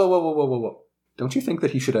 whoa. Don't you think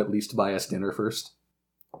that he should at least buy us dinner first?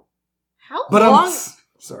 How But long?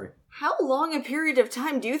 Sorry. How long a period of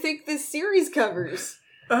time do you think this series covers?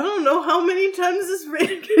 I don't know how many times is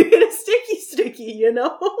Rand gonna get a sticky, you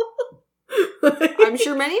know? I'm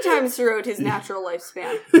sure many times throughout his natural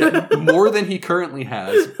lifespan. Yeah, more than he currently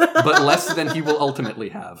has, but less than he will ultimately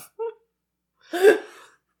have.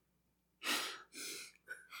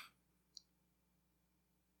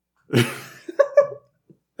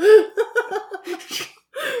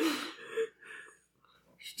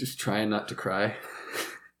 Just trying not to cry.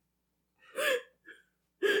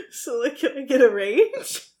 So, like, can I get a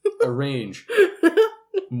range? A range.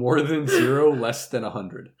 More than 0, less than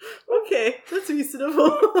 100. Okay, that's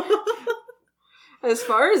reasonable. As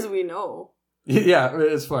far as we know. Yeah,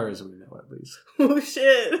 as far as we know, at least. Oh,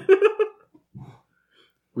 shit.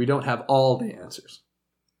 We don't have all the answers.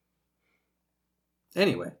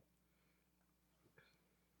 Anyway.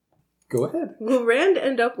 Go ahead. Will Rand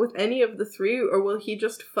end up with any of the three, or will he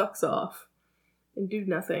just fucks off and do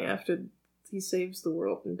nothing after he saves the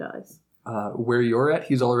world and dies? Where you're at,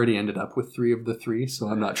 he's already ended up with 3 of the 3, so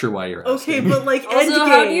I'm not sure why you're asking. Okay, but like Also, endgame.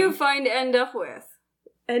 how do you find end up with?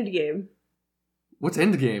 Endgame? What's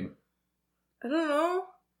endgame? I don't know.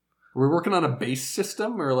 We're working on a base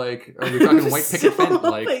system, or like, are we talking white picket fence?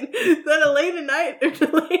 Like, that Elaine and Knight or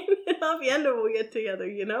Elaine and Avienda will get together,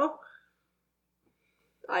 you know?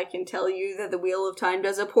 I can tell you that the Wheel of Time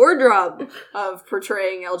does a poor job of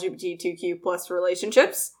portraying LGBTQ plus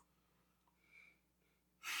relationships.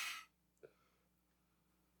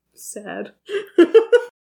 Sad.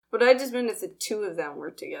 But I just meant if the two of them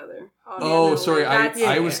were together. oh, sorry, That's-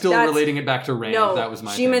 I was still that's- relating it back to Rand. No, That was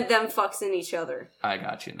my she thing. meant them fucks in each other. I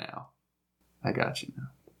got you now.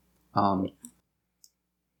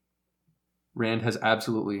 Rand has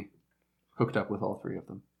absolutely hooked up with all 3 of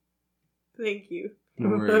them. Thank you.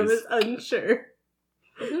 No I worries. was unsure.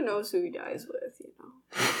 Who knows who he dies with, you know?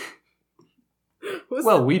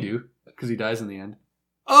 Well, we do, because he dies in the end.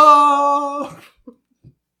 Oh!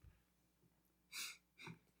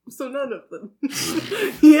 So none of them.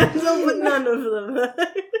 He ends up with none of them.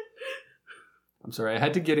 I'm sorry, I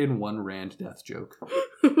had to get in one Rand death joke.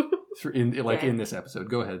 In this episode.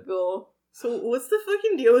 Go ahead. Go. So what's the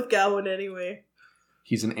fucking deal with Gowan anyway?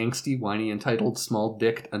 He's an angsty, whiny, entitled,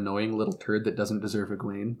 small-dicked, annoying little turd that doesn't deserve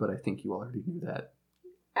Egwene, but I think you already knew that.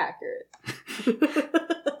 Accurate.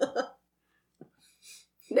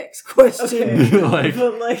 Next question. Okay.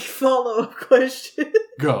 But follow-up question.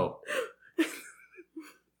 Go.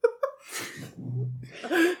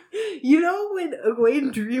 You know when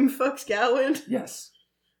Egwene dream fucks Gowan? Yes.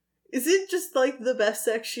 Is it just the best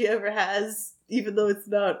sex she ever has, even though it's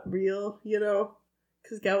not real, you know?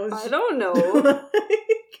 Because Gowan's I don't know.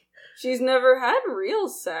 She's never had real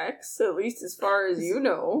sex, at least as far as you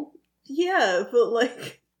know. Yeah,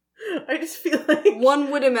 but I just feel like One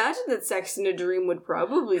would imagine that sex in a dream would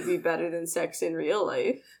probably be better than sex in real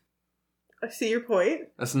life. I see your point.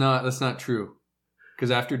 That's not true. Because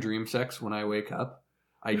after dream sex, when I wake up,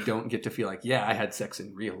 I don't get to feel like, yeah, I had sex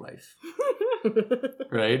in real life.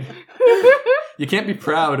 Right? You can't be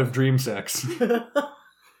proud of dream sex.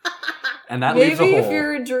 And that leaves a Maybe hole. if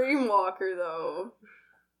you're a dream walker, though.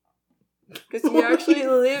 Because you actually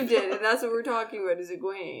lived it, and that's what we're talking about, is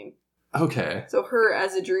Egwene. Okay. So her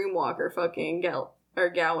as a dream walker fucking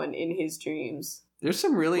Gowan in his dreams. There's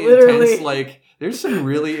some really Literally. intense, there's some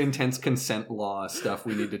really intense consent law stuff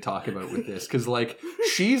we need to talk about with this. Because,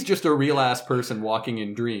 she's just a real-ass person walking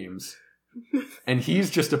in dreams. And he's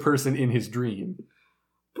just a person in his dream.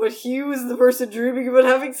 But he was the person dreaming about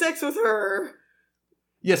having sex with her.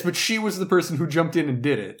 Yes, but she was the person who jumped in and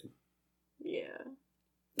did it. Yeah.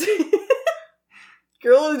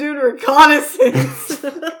 Girl is doing reconnaissance.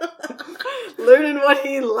 Learning what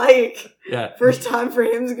he like. Yeah. First time for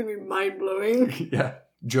him is gonna be mind-blowing. Yeah.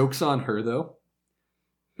 Joke's on her, though.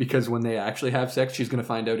 Because when they actually have sex, she's going to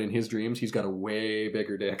find out in his dreams he's got a way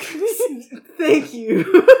bigger dick. Thank you.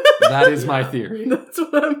 That is my theory. That's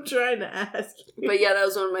what I'm trying to ask you. But yeah, that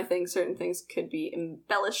was one of my things. Certain things could be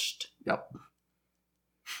embellished. Yep.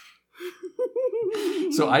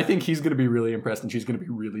 So I think he's going to be really impressed and she's going to be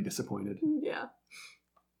really disappointed. Yeah.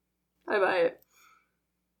 I buy it.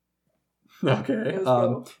 Okay. Let's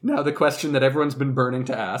go. Now the question that everyone's been burning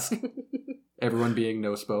to ask. Everyone being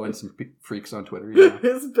NoSpo and some freaks on Twitter. Yeah.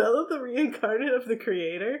 Is Bella the reincarnate of the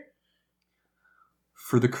creator?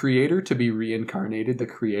 For the creator to be reincarnated, the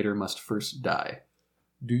creator must first die.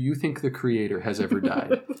 Do you think the creator has ever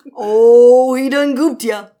died? Oh, he done gooped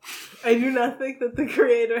ya. I do not think that the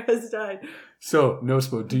creator has died. So,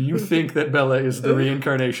 NoSpo, do you think that Bella is the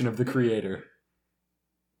reincarnation of the creator?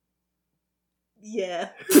 Yeah.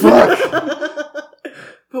 Fuck!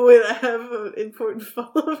 But wait, I have an important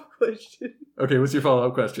follow-up question. Okay, what's your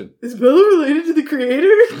follow-up question? Is Bella related to the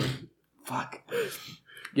creator? Fuck.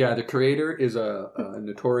 Yeah, the creator is a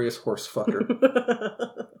notorious horse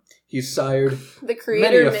fucker. He's sired. The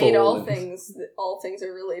creator Many a made all foal. things. All things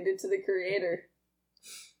are related to the creator.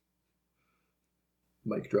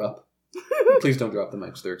 Mic drop. Please don't drop the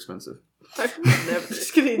mics, they're expensive. I've never.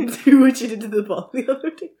 Just gonna do what you did to the bong the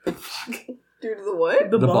other day. Due to the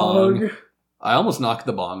what? The bong. I almost knocked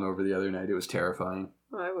the bong over the other night. It was terrifying.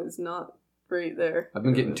 I was not right there. I've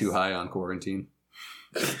been getting too high on quarantine.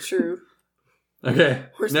 It's true. Okay.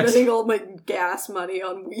 We're next. spending all my gas money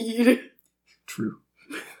on weed. True.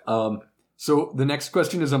 So the next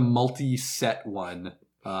question is a multi-set one.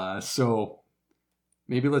 So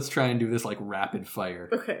maybe let's try and do this like rapid fire.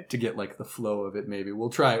 Okay. To get like the flow of it, maybe.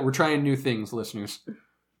 We'll try. We're trying new things, listeners.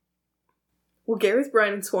 Will Gareth,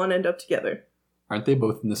 Brian, and Swan end up together? Aren't they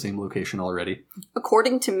both in the same location already?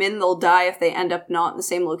 According to Min, they'll die if they end up not in the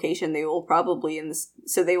same location. They will probably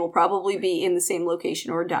so they will probably be in the same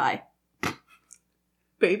location or die.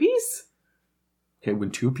 Babies? Okay,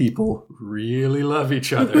 when two people really love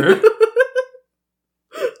each other.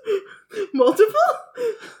 Multiple?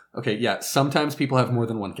 Okay, yeah, sometimes people have more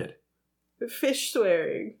than one kid. Fish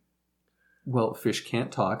swearing. Well, fish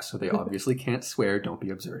can't talk, so they obviously can't swear. Don't be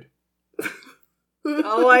absurd.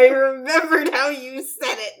 Oh, I remembered how you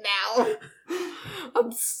said it now.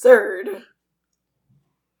 Absurd.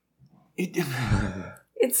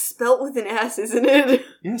 It's spelt with an S, isn't it?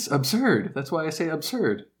 Yes, absurd. That's why I say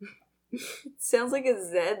absurd. It sounds like a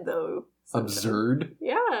Z, though. Absurd?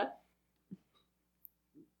 Yeah.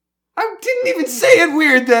 I didn't even say it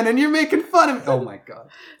weird then, and you're making fun of me. Oh my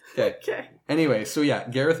god. Okay. Okay. Anyway, so yeah,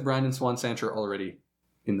 Gareth, Brian, and Swan Sanch are already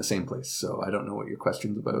in the same place, so I don't know what your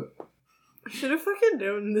question's about. I should have fucking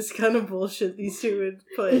known this kind of bullshit these two would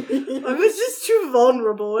put. I was just too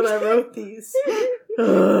vulnerable when I wrote these.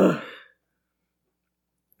 Ugh.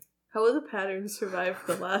 How will the pattern survive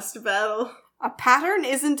the last battle? A pattern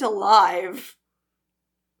isn't alive.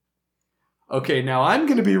 Okay, now I'm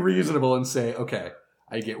going to be reasonable and say, okay,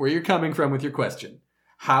 I get where you're coming from with your question.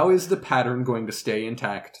 How is the pattern going to stay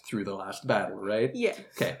intact through the last battle, right? Yeah.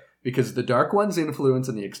 Okay, because the Dark One's influence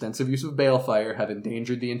and the extensive use of balefire have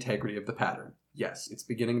endangered the integrity of the pattern. Yes, it's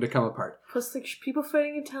beginning to come apart. Plus, like, people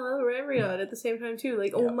fighting in Tel'Aramrion at the same time, too.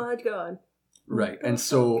 Like, oh my god. Right, and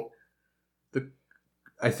so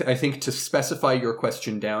I think to specify your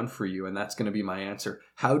question down for you, and that's going to be my answer,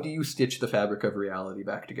 how do you stitch the fabric of reality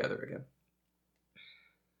back together again?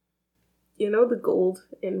 You know the gold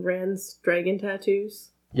in Rand's dragon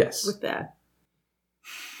tattoos? Yes. With that.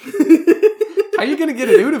 How are you going to get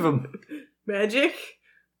it out of him? Magic?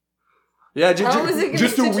 Yeah, How is it gonna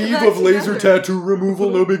just a stitch it weave back of laser together? tattoo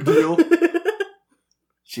removal, no big deal.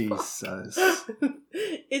 Jesus.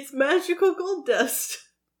 It's magical gold dust.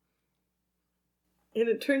 And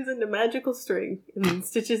it turns into magical string and then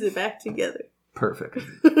stitches it back together. Perfect.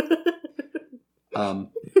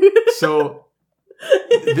 So,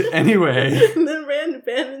 anyway. And then Rand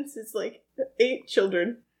abandons his, 8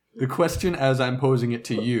 children. The question as I'm posing it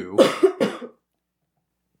to you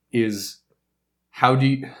is, how do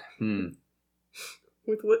you...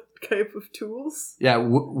 With what type of tools? Yeah,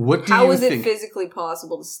 what do How you is think... it physically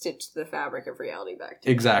possible to stitch the fabric of reality back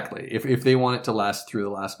together? Exactly. If they want it to last through the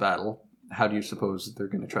last battle, how do you suppose they're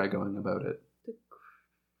going to try going about it?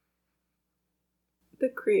 The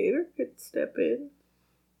creator could step in.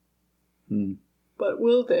 But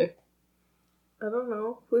will they? I don't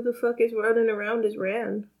know. Who the fuck is running around as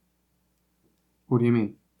Rand? What do you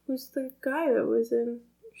mean? Who's the guy that was in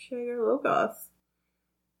Shagar Logoth?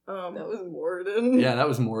 That was Morden. Yeah, that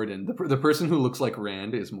was Moradin. The person who looks like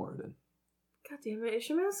Rand is Moradin. God damn it,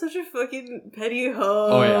 Ishamel's such a fucking petty hoe.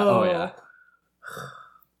 Oh yeah.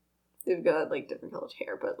 They've got, like, different colored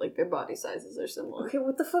hair, but, like, their body sizes are similar. Okay,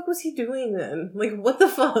 what the fuck was he doing then? Like, what the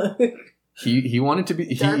fuck? He wanted to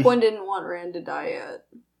be... Dark One didn't want Rand to die yet.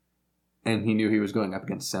 And he knew he was going up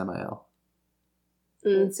against Samael.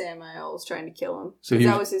 And Samael was trying to kill him. So So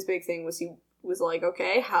that was his big thing, was he was like,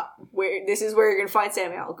 okay, this is where you're gonna find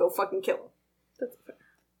Samael. Go fucking kill him. That's fair.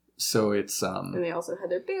 So it's... And they also had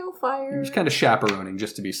their He balefire. was kind of chaperoning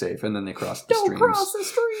just to be safe, and then they crossed the Don't streams. cross the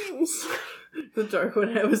streams! The Dark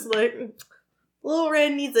One, I was like, Little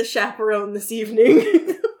Rand needs a chaperone this evening.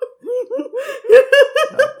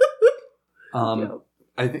 Yep.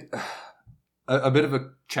 I think a bit of a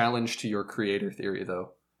challenge to your creator theory,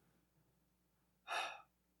 though.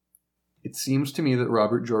 It seems to me that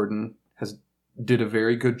Robert Jordan did a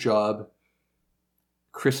very good job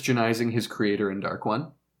Christianizing his creator in Dark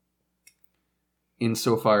One,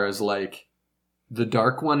 insofar as, like, the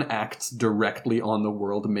Dark One acts directly on the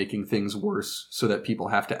world, making things worse so that people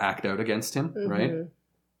have to act out against him, right?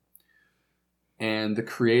 And the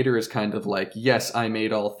creator is kind of like, yes, I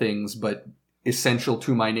made all things, but essential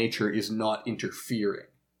to my nature is not interfering.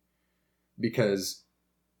 Because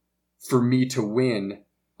for me to win,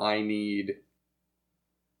 I need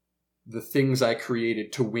the things I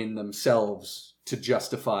created to win themselves to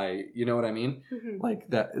justify, you know what I mean? Like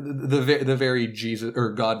that, the very Jesus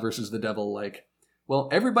or God versus the devil, like, well,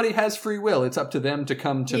 everybody has free will. It's up to them to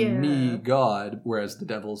come to me, God, whereas the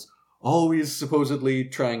devil's always supposedly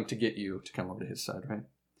trying to get you to come over to his side, right?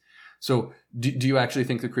 So do you actually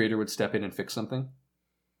think the creator would step in and fix something?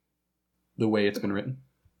 The way it's been written?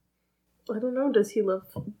 I don't know. Does he love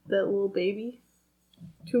that little baby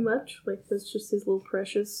too much? Like, that's just his little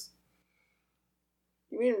precious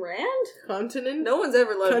You mean Rand? continent? No one's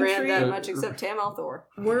ever loved Country? Rand that much except Tam Althor.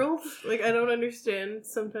 World? Like, I don't understand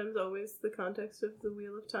sometimes always the context of the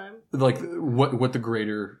Wheel of Time. Like what the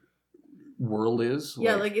greater world is?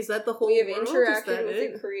 Yeah, like, is that the whole We have world? Is interacted that with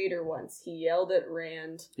it? the creator once. He yelled at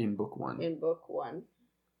Rand in book one. in book 1.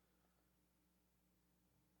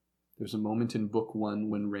 There's a moment in book 1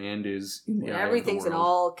 when Rand is in the eye of the Everything's in world.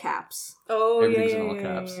 all caps. Oh, Everything's yeah, in all yeah,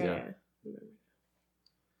 caps, yeah, yeah. yeah.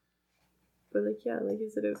 But, like, yeah, like,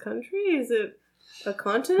 is it a country? Is it a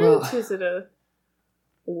continent? Well, is it a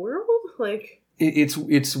world? Like... It's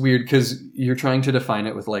weird because you're trying to define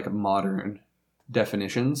it with, like, modern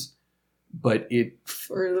definitions, but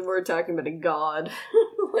We're talking about a god.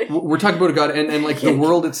 Like, we're talking about a god, and like, the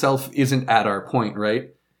world itself isn't at our point,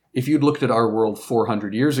 right? If you'd looked at our world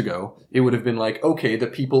 400 years ago, it would have been like, okay, the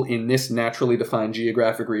people in this naturally defined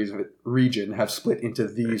geographic region have split into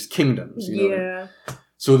these kingdoms. You know? Yeah.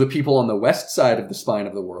 So the people on the west side of the spine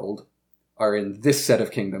of the world are in this set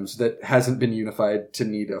of kingdoms that hasn't been unified to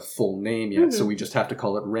need a full name yet, so we just have to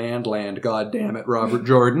call it Randland, God damn it, Robert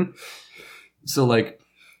Jordan. So, like,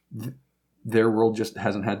 their world just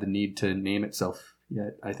hasn't had the need to name itself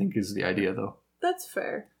yet, I think is the idea, though. That's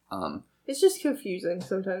fair. It's just confusing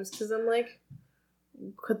sometimes, because I'm like,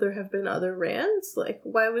 could there have been other Rands? Like,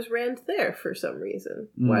 why was Rand there for some reason?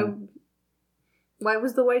 Why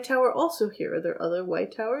was the White Tower also here? Are there other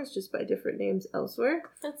White Towers, just by different names elsewhere?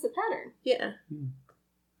 that's the pattern. Yeah.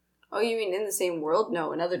 Oh, you mean in the same world?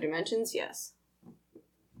 No, in other dimensions? Yes.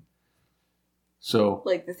 So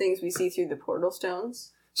Like the things we see through the portal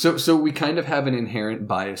stones? So we kind of have an inherent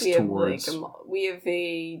bias towards...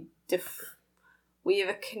 We have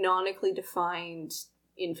a canonically defined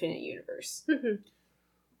infinite universe.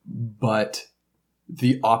 But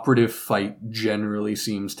the operative fight generally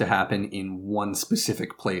seems to happen in one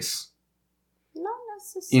specific place. Not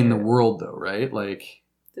necessarily. In the world, though, right? Like,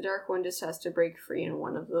 The Dark One just has to break free in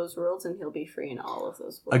one of those worlds, and he'll be free in all of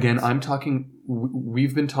those worlds. again,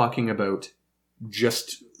 we've been talking about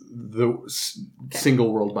just the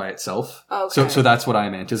single world by itself. Okay. So that's what I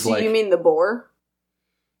meant, is So like... you mean the boar?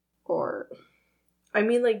 Or... I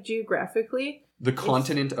mean, like, geographically, the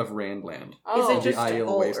continent of Randland. Oh. is it just the Isle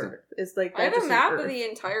all Wasteland. Earth? Is like I have just a map Earth? of the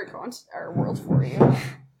entire our world for you.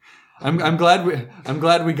 I'm glad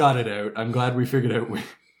we got it out. I'm glad we figured out where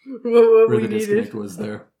what the we disconnect needed. was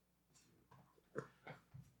there.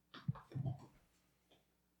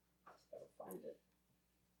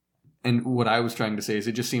 And what I was trying to say is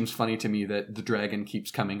it just seems funny to me that the dragon keeps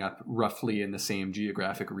coming up roughly in the same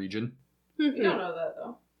geographic region. You don't know that,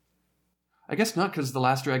 though. I guess not, because the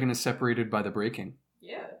last dragon is separated by the breaking.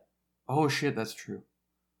 Yeah. Oh shit, that's true.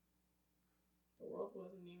 The world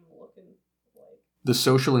wasn't even looking like... The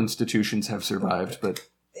social institutions have survived, but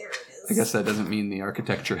There it is. I guess that doesn't mean the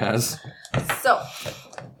architecture has. So,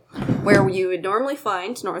 where you would normally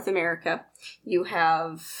find North America, you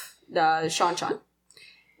have Shanshan.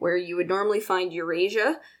 Where you would normally find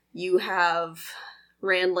Eurasia, you have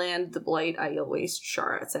Randland, the Blight, Aiel Waste,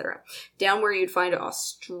 Shara, etc. Down where you'd find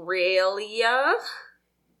Australia,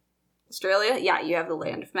 yeah, you have the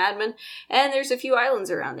Land of Madmen, and there's a few islands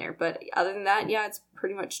around there, but other than that, yeah, it's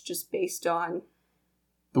pretty much just based on...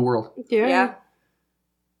 The world. Yeah.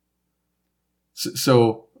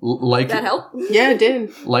 So like... That help? Yeah, it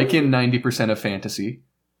did. Like in 90% of fantasy,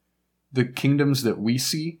 the kingdoms that we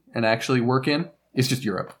see and actually work in is just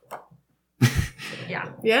Europe.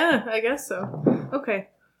 Yeah. Yeah, I guess so. Okay.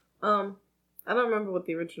 I don't remember what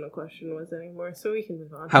the original question was anymore, so we can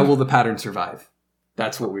move on. How will the pattern survive?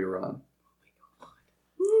 That's what we were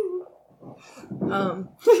on.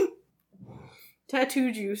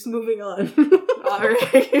 Tattoo juice, moving on. Alright.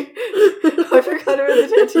 I forgot about the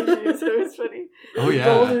tattoo juice. That was funny. Oh, yeah.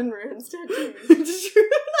 Golden runes tattoos. Did you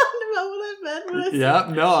not know what I meant when I said Yeah,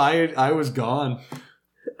 no, I was gone.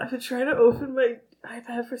 I've been trying to open my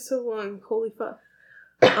iPad for so long. Holy fuck.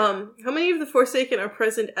 How many of the Forsaken are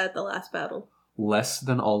present at the last battle? Less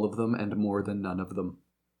than all of them and more than none of them.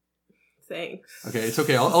 Thanks. Okay, it's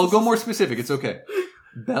okay. I'll go more specific. It's okay.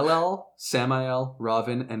 Belial, Samael,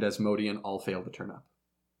 Ravin, and Asmodean all fail to turn up.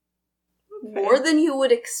 Okay. More than you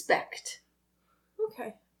would expect.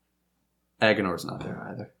 Okay. Agonor's not there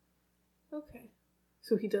either. Okay.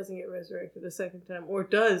 So he doesn't get resurrected a second time, or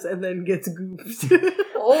does, and then gets gooped.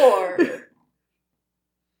 Or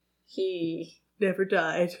he Never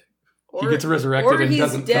died. He gets resurrected or and he's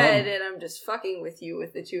doesn't dead, come. and I'm just fucking with you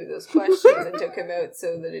with the two of those questions and took him out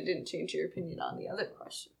so that it didn't change your opinion on the other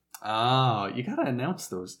question. Oh, you gotta announce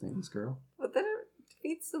those things, girl. But then it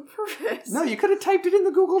defeats the purpose. No, you could have typed it in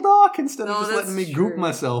the Google Doc instead No, of just letting me that's goop true.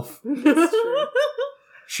 myself. That's true.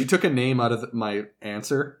 She took a name out of my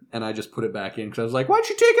answer, and I just put it back in because I was like, why'd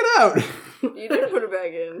you take it out? You didn't put it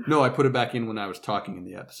back in. No, I put it back in when I was talking in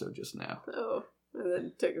the episode just now. Oh, and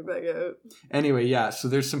then took it back out. Anyway, yeah, so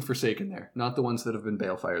there's some Forsaken there. Not the ones that have been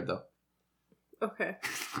bale-fired, though. Okay.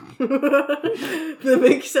 That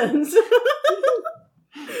makes sense.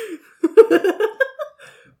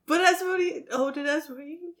 But Asmodean... Oh, did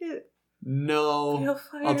Asmodean get... No.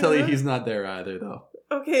 Bale-fired? I'll tell you, he's not there either, though.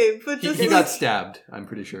 Okay, but just... He got stabbed, I'm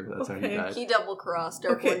pretty sure. That's how he Okay. died. He double-crossed.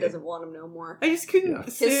 Dark Okay. One doesn't want him no more. I just couldn't Yeah.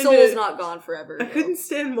 stand His soul's it. not gone forever. I though. couldn't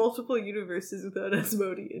stand multiple universes without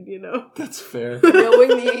Asmodean, you know? That's fair. Knowing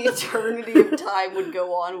the eternity of time would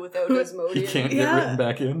go on without Asmodean. He can't get Yeah. written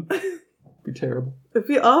back in. Be terrible. It'd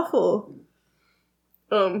be awful.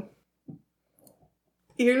 You're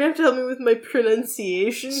gonna have to help me with my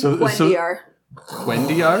pronunciation. So Gwendiar.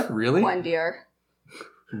 Gwendiar? Really? Gwendiar.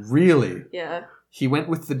 Really? Yeah. He went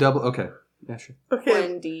with the double... Okay. Yeah, sure. Okay,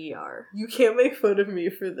 Gwendiar. you can't make fun of me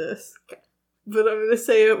for this. But I'm gonna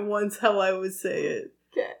say it once how I would say it.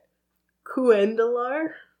 Okay. Gwendalar?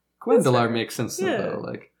 Gwendalar makes sense Yeah. though,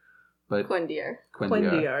 like... But Gwendiar.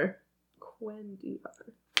 Gwendiar. Gwendiar.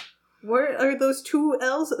 Where are those two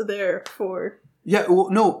L's there for? Yeah, well,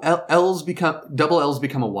 no, L's become... Double L's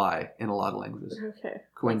become a Y in a lot of languages. Okay.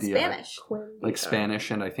 Like Gwendiar. Spanish. Gwendiar. Like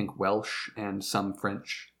Spanish and I think Welsh and some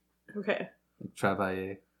French. Okay. Like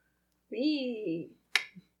travailler. Wee.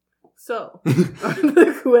 So, are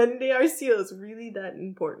the Gwendiar seals really that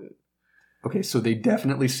important? Okay, so they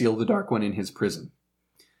definitely seal the Dark One in his prison.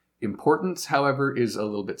 Importance, however, is a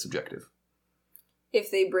little bit subjective. If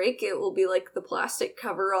they break, it will be like the plastic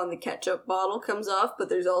cover on the ketchup bottle comes off, but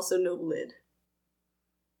there's also no lid.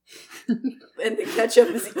 And the ketchup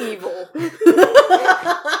is evil.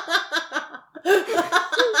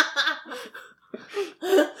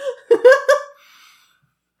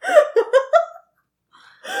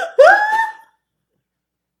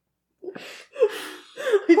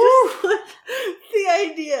 I just like the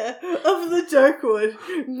idea of the Dark One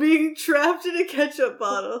being trapped in a ketchup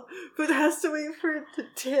bottle, but has to wait for it to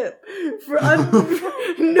tip for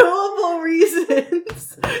unknowable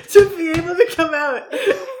reasons to be able to come out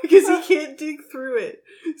because he can't dig through it.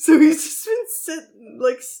 So he's just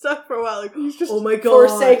been stuck for a while. Like, he's just, oh my god,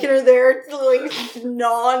 Forsaken are there, like,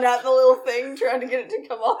 gnawing at the little thing, trying to get it to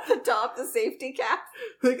come off the top, the safety cap.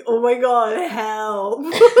 like, oh my god, help!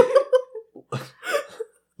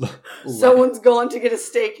 Someone's gone to get a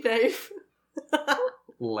steak knife.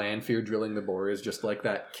 Lanfear drilling the bore is just like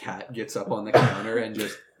that cat gets up on the counter and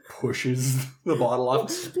just pushes the bottle off.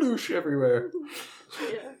 Sploosh everywhere.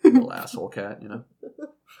 Yeah. Little asshole cat, you know.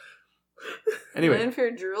 Anyway.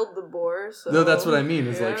 Lanfear drilled the boar, so... No, that's what I mean.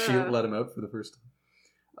 Is like she Yeah. let him out for the first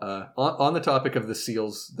time. On the topic of the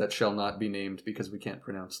seals that shall not be named because we can't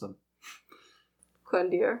pronounce them.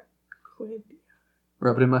 Gwendiar.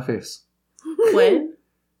 Rub it in my face. Gwen?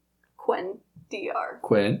 Gwendiar.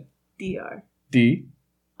 Quen. DR. D.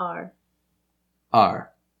 R.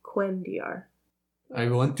 R. Gwendiar. I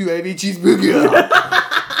want to have a cheeseburger.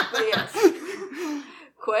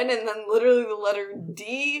 Quen, and then literally the letter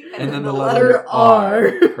D, and then the letter letter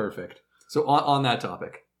R. Perfect. So on that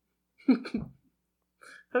topic.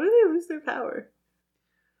 How do they lose their power?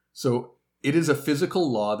 So it is a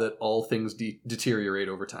physical law that all things deteriorate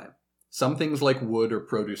over time. Some things like wood or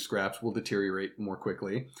produce scraps will deteriorate more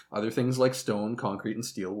quickly. Other things like stone, concrete, and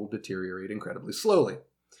steel will deteriorate incredibly slowly.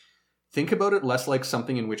 Think about it less like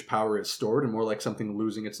something in which power is stored and more like something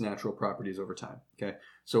losing its natural properties over time. Okay,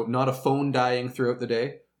 so not a phone dying throughout the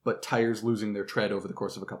day, but tires losing their tread over the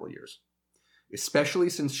course of a couple of years. Especially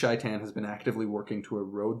since Shaitan has been actively working to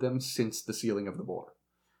erode them since the sealing of the bore.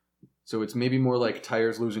 So it's maybe more like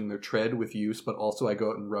tires losing their tread with use, but also I go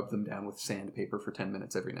out and rub them down with sandpaper for 10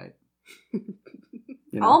 minutes every night. You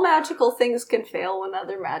know? All magical things can fail when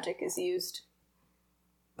other magic is used.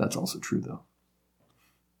 That's also true, though.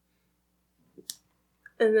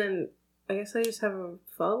 And then, I guess I just have a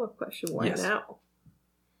follow-up question. Why now?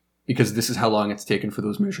 Because this is how long it's taken for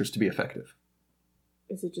those measures to be effective.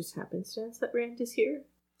 Is it just happenstance that Rand is here?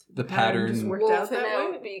 The just pattern, worked out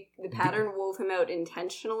that way? The pattern wove him out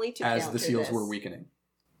intentionally to as counter the seals this. were weakening.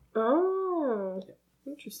 Oh,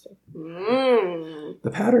 interesting.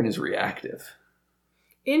 The pattern is reactive.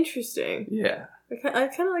 Interesting. Yeah. I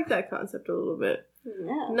kind of like that concept a little bit.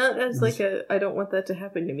 Yeah. Not as like a I don't want that to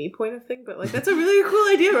happen to me point of thing, but like that's a really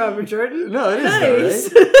cool idea, Robert Jordan. No, it is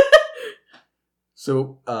nice. though, right?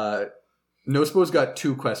 So, NoSpo's got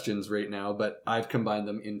 2 questions right now, but I've combined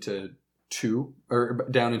them into 2, or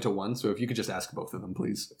down into 1, so if you could just ask both of them,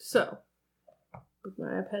 please. So, would my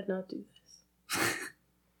iPad not do this?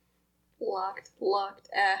 Locked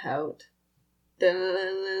out.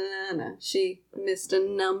 Da-na-na-na-na. She missed a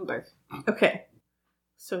number. Okay.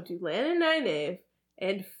 So do Lan and Nynaeve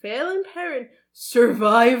and Fail and Perrin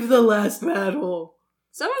survive the last battle?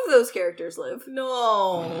 Some of those characters live.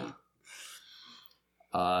 No.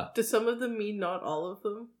 Do some of them mean not all of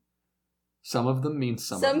them? Some of them mean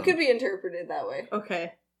some of Some them. could be interpreted that way.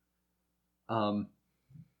 Okay. I'm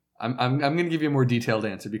going to give you a more detailed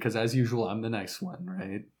answer because, as usual, I'm the nice one,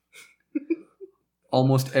 right?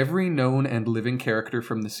 Almost every known and living character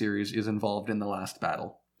from the series is involved in the last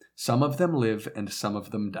battle. Some of them live and some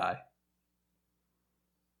of them die.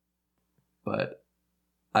 But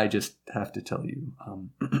I just have to tell you,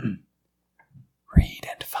 read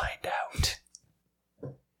and find out.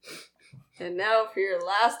 And now for your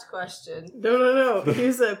last question. No.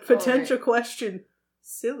 Here's a potential question.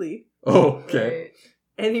 Silly. Oh, okay. Right.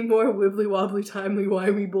 Any more wibbly wobbly timely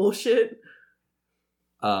wimey bullshit?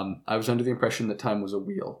 I was under the impression that time was a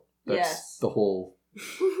wheel. That's Yes. the whole...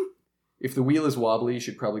 If the wheel is wobbly, you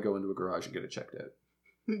should probably go into a garage and get it checked out.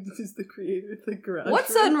 This is the creator of the garage.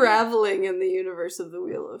 What's room. unraveling in the universe of the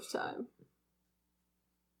Wheel of Time?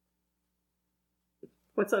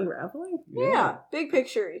 What's unraveling? Yeah, big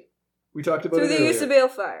picture-y. We talked about Through it the earlier. use of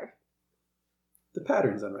balefire. The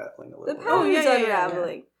pattern's unraveling a The little. pattern's yeah.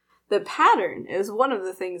 unraveling. The pattern is one of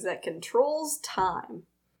the things that controls time.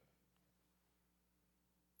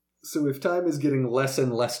 So if time is getting less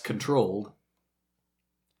and less controlled,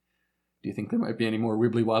 do you think there might be any more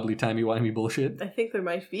wibbly-wobbly, timey-wimey bullshit? I think there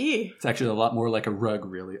might be. It's actually a lot more like a rug,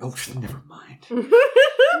 really. Oh, never mind.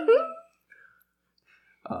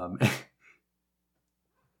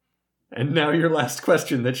 And now your last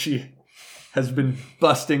question that she has been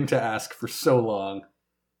busting to ask for so long.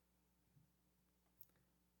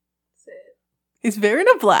 Say it. Is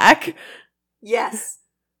Verena black? Yes.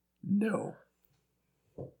 No.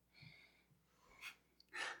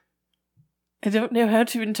 I don't know how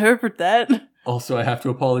to interpret that. Also, I have to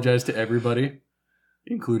apologize to everybody,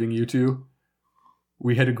 including you two.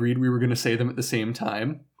 We had agreed we were going to say them at the same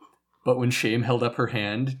time, but when Shame held up her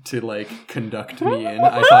hand to, like, conduct me in,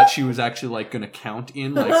 I thought she was actually, like, going to count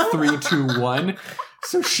in, like, 3, 2, 1.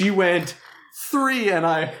 So she went 3, and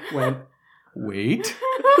I went, wait.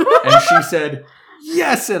 And she said,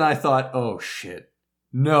 yes, and I thought, oh, shit.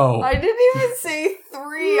 No. I didn't even say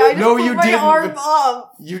 3. I just No, put you my didn't. arm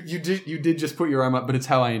up. You did just put your arm up, but it's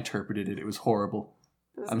how I interpreted it. It was horrible.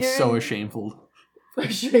 I'm so ashameful.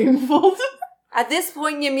 Shameful. At this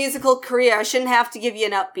point in your musical career, I shouldn't have to give you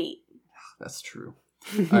an upbeat. That's true.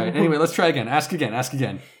 All right, anyway, let's try again. Ask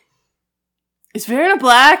again. Is Verena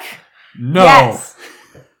black? No. Yes.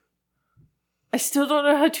 I still don't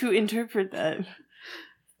know how to interpret that.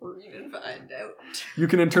 Read and find out. You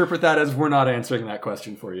can interpret that as we're not answering that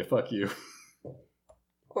question for you. Fuck you.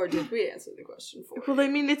 Or did we answer the question for you? Well, I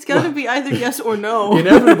mean, it's gotta be either yes or no.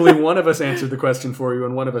 Inevitably, one of us answered the question for you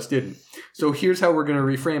and one of us didn't. So here's how we're going to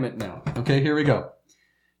reframe it now. Okay, here we go.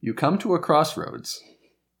 You come to a crossroads.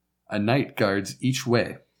 A knight guards each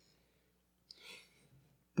way.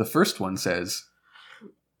 The first one says,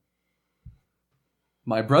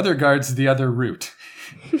 My brother guards the other route.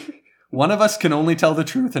 One of us can only tell the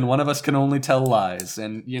truth and one of us can only tell lies.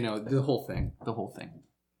 And, you know, the whole thing.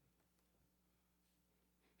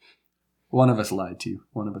 One of us lied to you.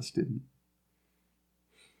 One of us didn't.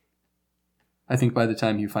 I think by the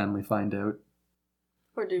time you finally find out,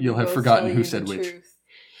 you'll have forgotten who said which. Truth?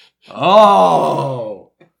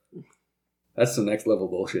 Oh! That's some next level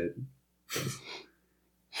bullshit.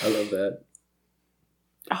 I love that.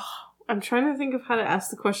 Oh, I'm trying to think of how to ask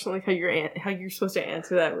the question, like how you're supposed to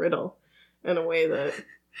answer that riddle in a way that...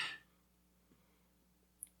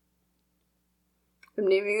 I'm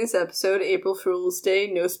naming this episode April Fool's Day,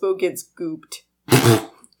 NoSpo Gets Gooped.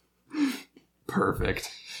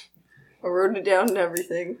 Perfect. I wrote it down and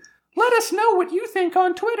everything. Let us know what you think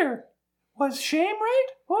on Twitter. Was shame right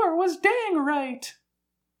or was dang right?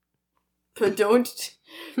 But don't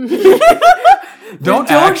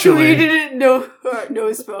actually. tweet it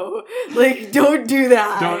NoSpo. Like, don't do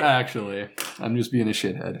that. Don't actually. I'm just being a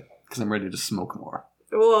shithead because I'm ready to smoke more.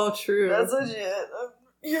 Well, true. That's legit. I'm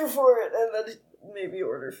here for it, and then maybe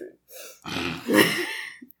order food.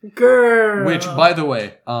 Girl. Which, by the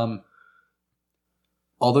way, all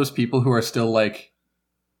those people who are still like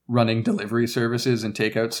running delivery services and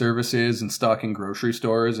takeout services and stocking grocery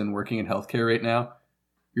stores and working in healthcare right now,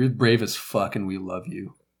 you're brave as fuck and we love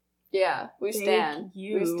you. Yeah, we stand.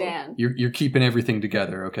 You. We stand. You're keeping everything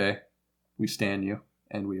together, okay? We stand you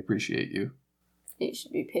and we appreciate you. You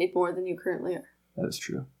should be paid more than you currently are. That is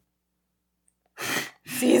true.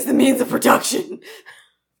 Seize the means of production.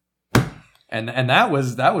 And that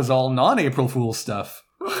was all non-April Fool's stuff.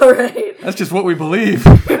 All right. That's just what we believe.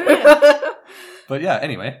 But yeah,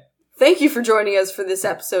 anyway. Thank you for joining us for this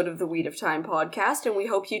episode of the Weed of Time podcast, and we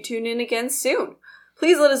hope you tune in again soon.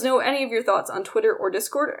 Please let us know any of your thoughts on Twitter or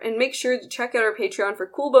Discord, and make sure to check out our Patreon for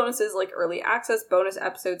cool bonuses like early access, bonus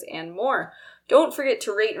episodes, and more. Don't forget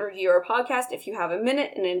to rate and review our podcast if you have a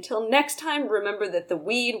minute, and until next time, remember that the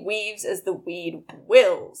weed weaves as the weed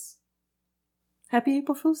wills. Happy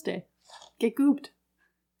April Fool's Day. Get gooped.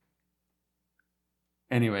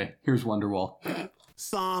 Anyway, here's Wonderwall.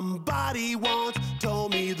 Somebody once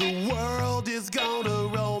told me the world is gonna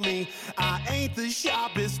roll me. I ain't the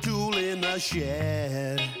sharpest tool in the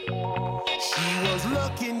shed. She was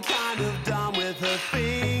looking kind of dumb with her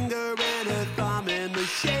finger and her thumb in the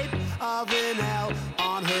shape of an L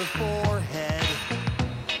on her forehead.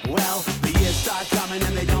 Well, the years start coming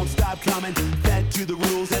and they don't stop coming. Fed to the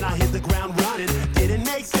rules and I hit the ground running. Didn't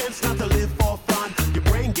make sense not to live for fun. Your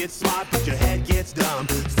brain gets smart but your head gets dumb.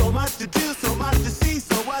 So much to do, so much to see.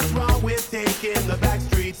 So what's wrong with taking the back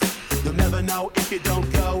streets? You'll never know if you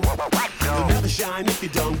don't go. You'll never shine if you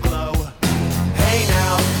don't glow. Hey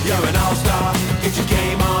now, you're an all-star. Get your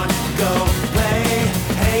game on, go play.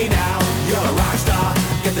 Hey now, you're a rock star.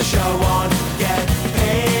 Get the show on, get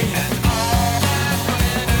paid.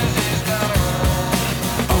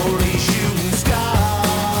 Only shooting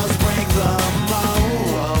stars break the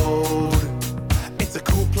mold. It's a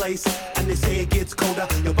cool place, and they say it gets colder.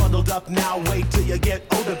 You're bundled up now, wait till you get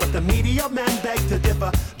older. But the media men beg to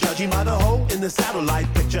differ, judging by the hole in the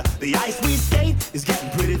satellite picture. The ice we skate is getting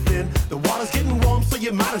pretty thin. The water's getting warm, so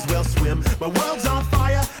you might as well swim. My world's on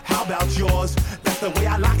fire, how about yours? That's the way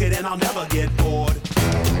I like it, and I'll never get bored.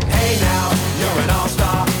 Hey now, you're an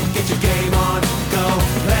all-star. Get your game on, go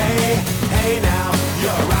play. Hey now,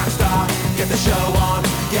 you're a rock star. Get the show on.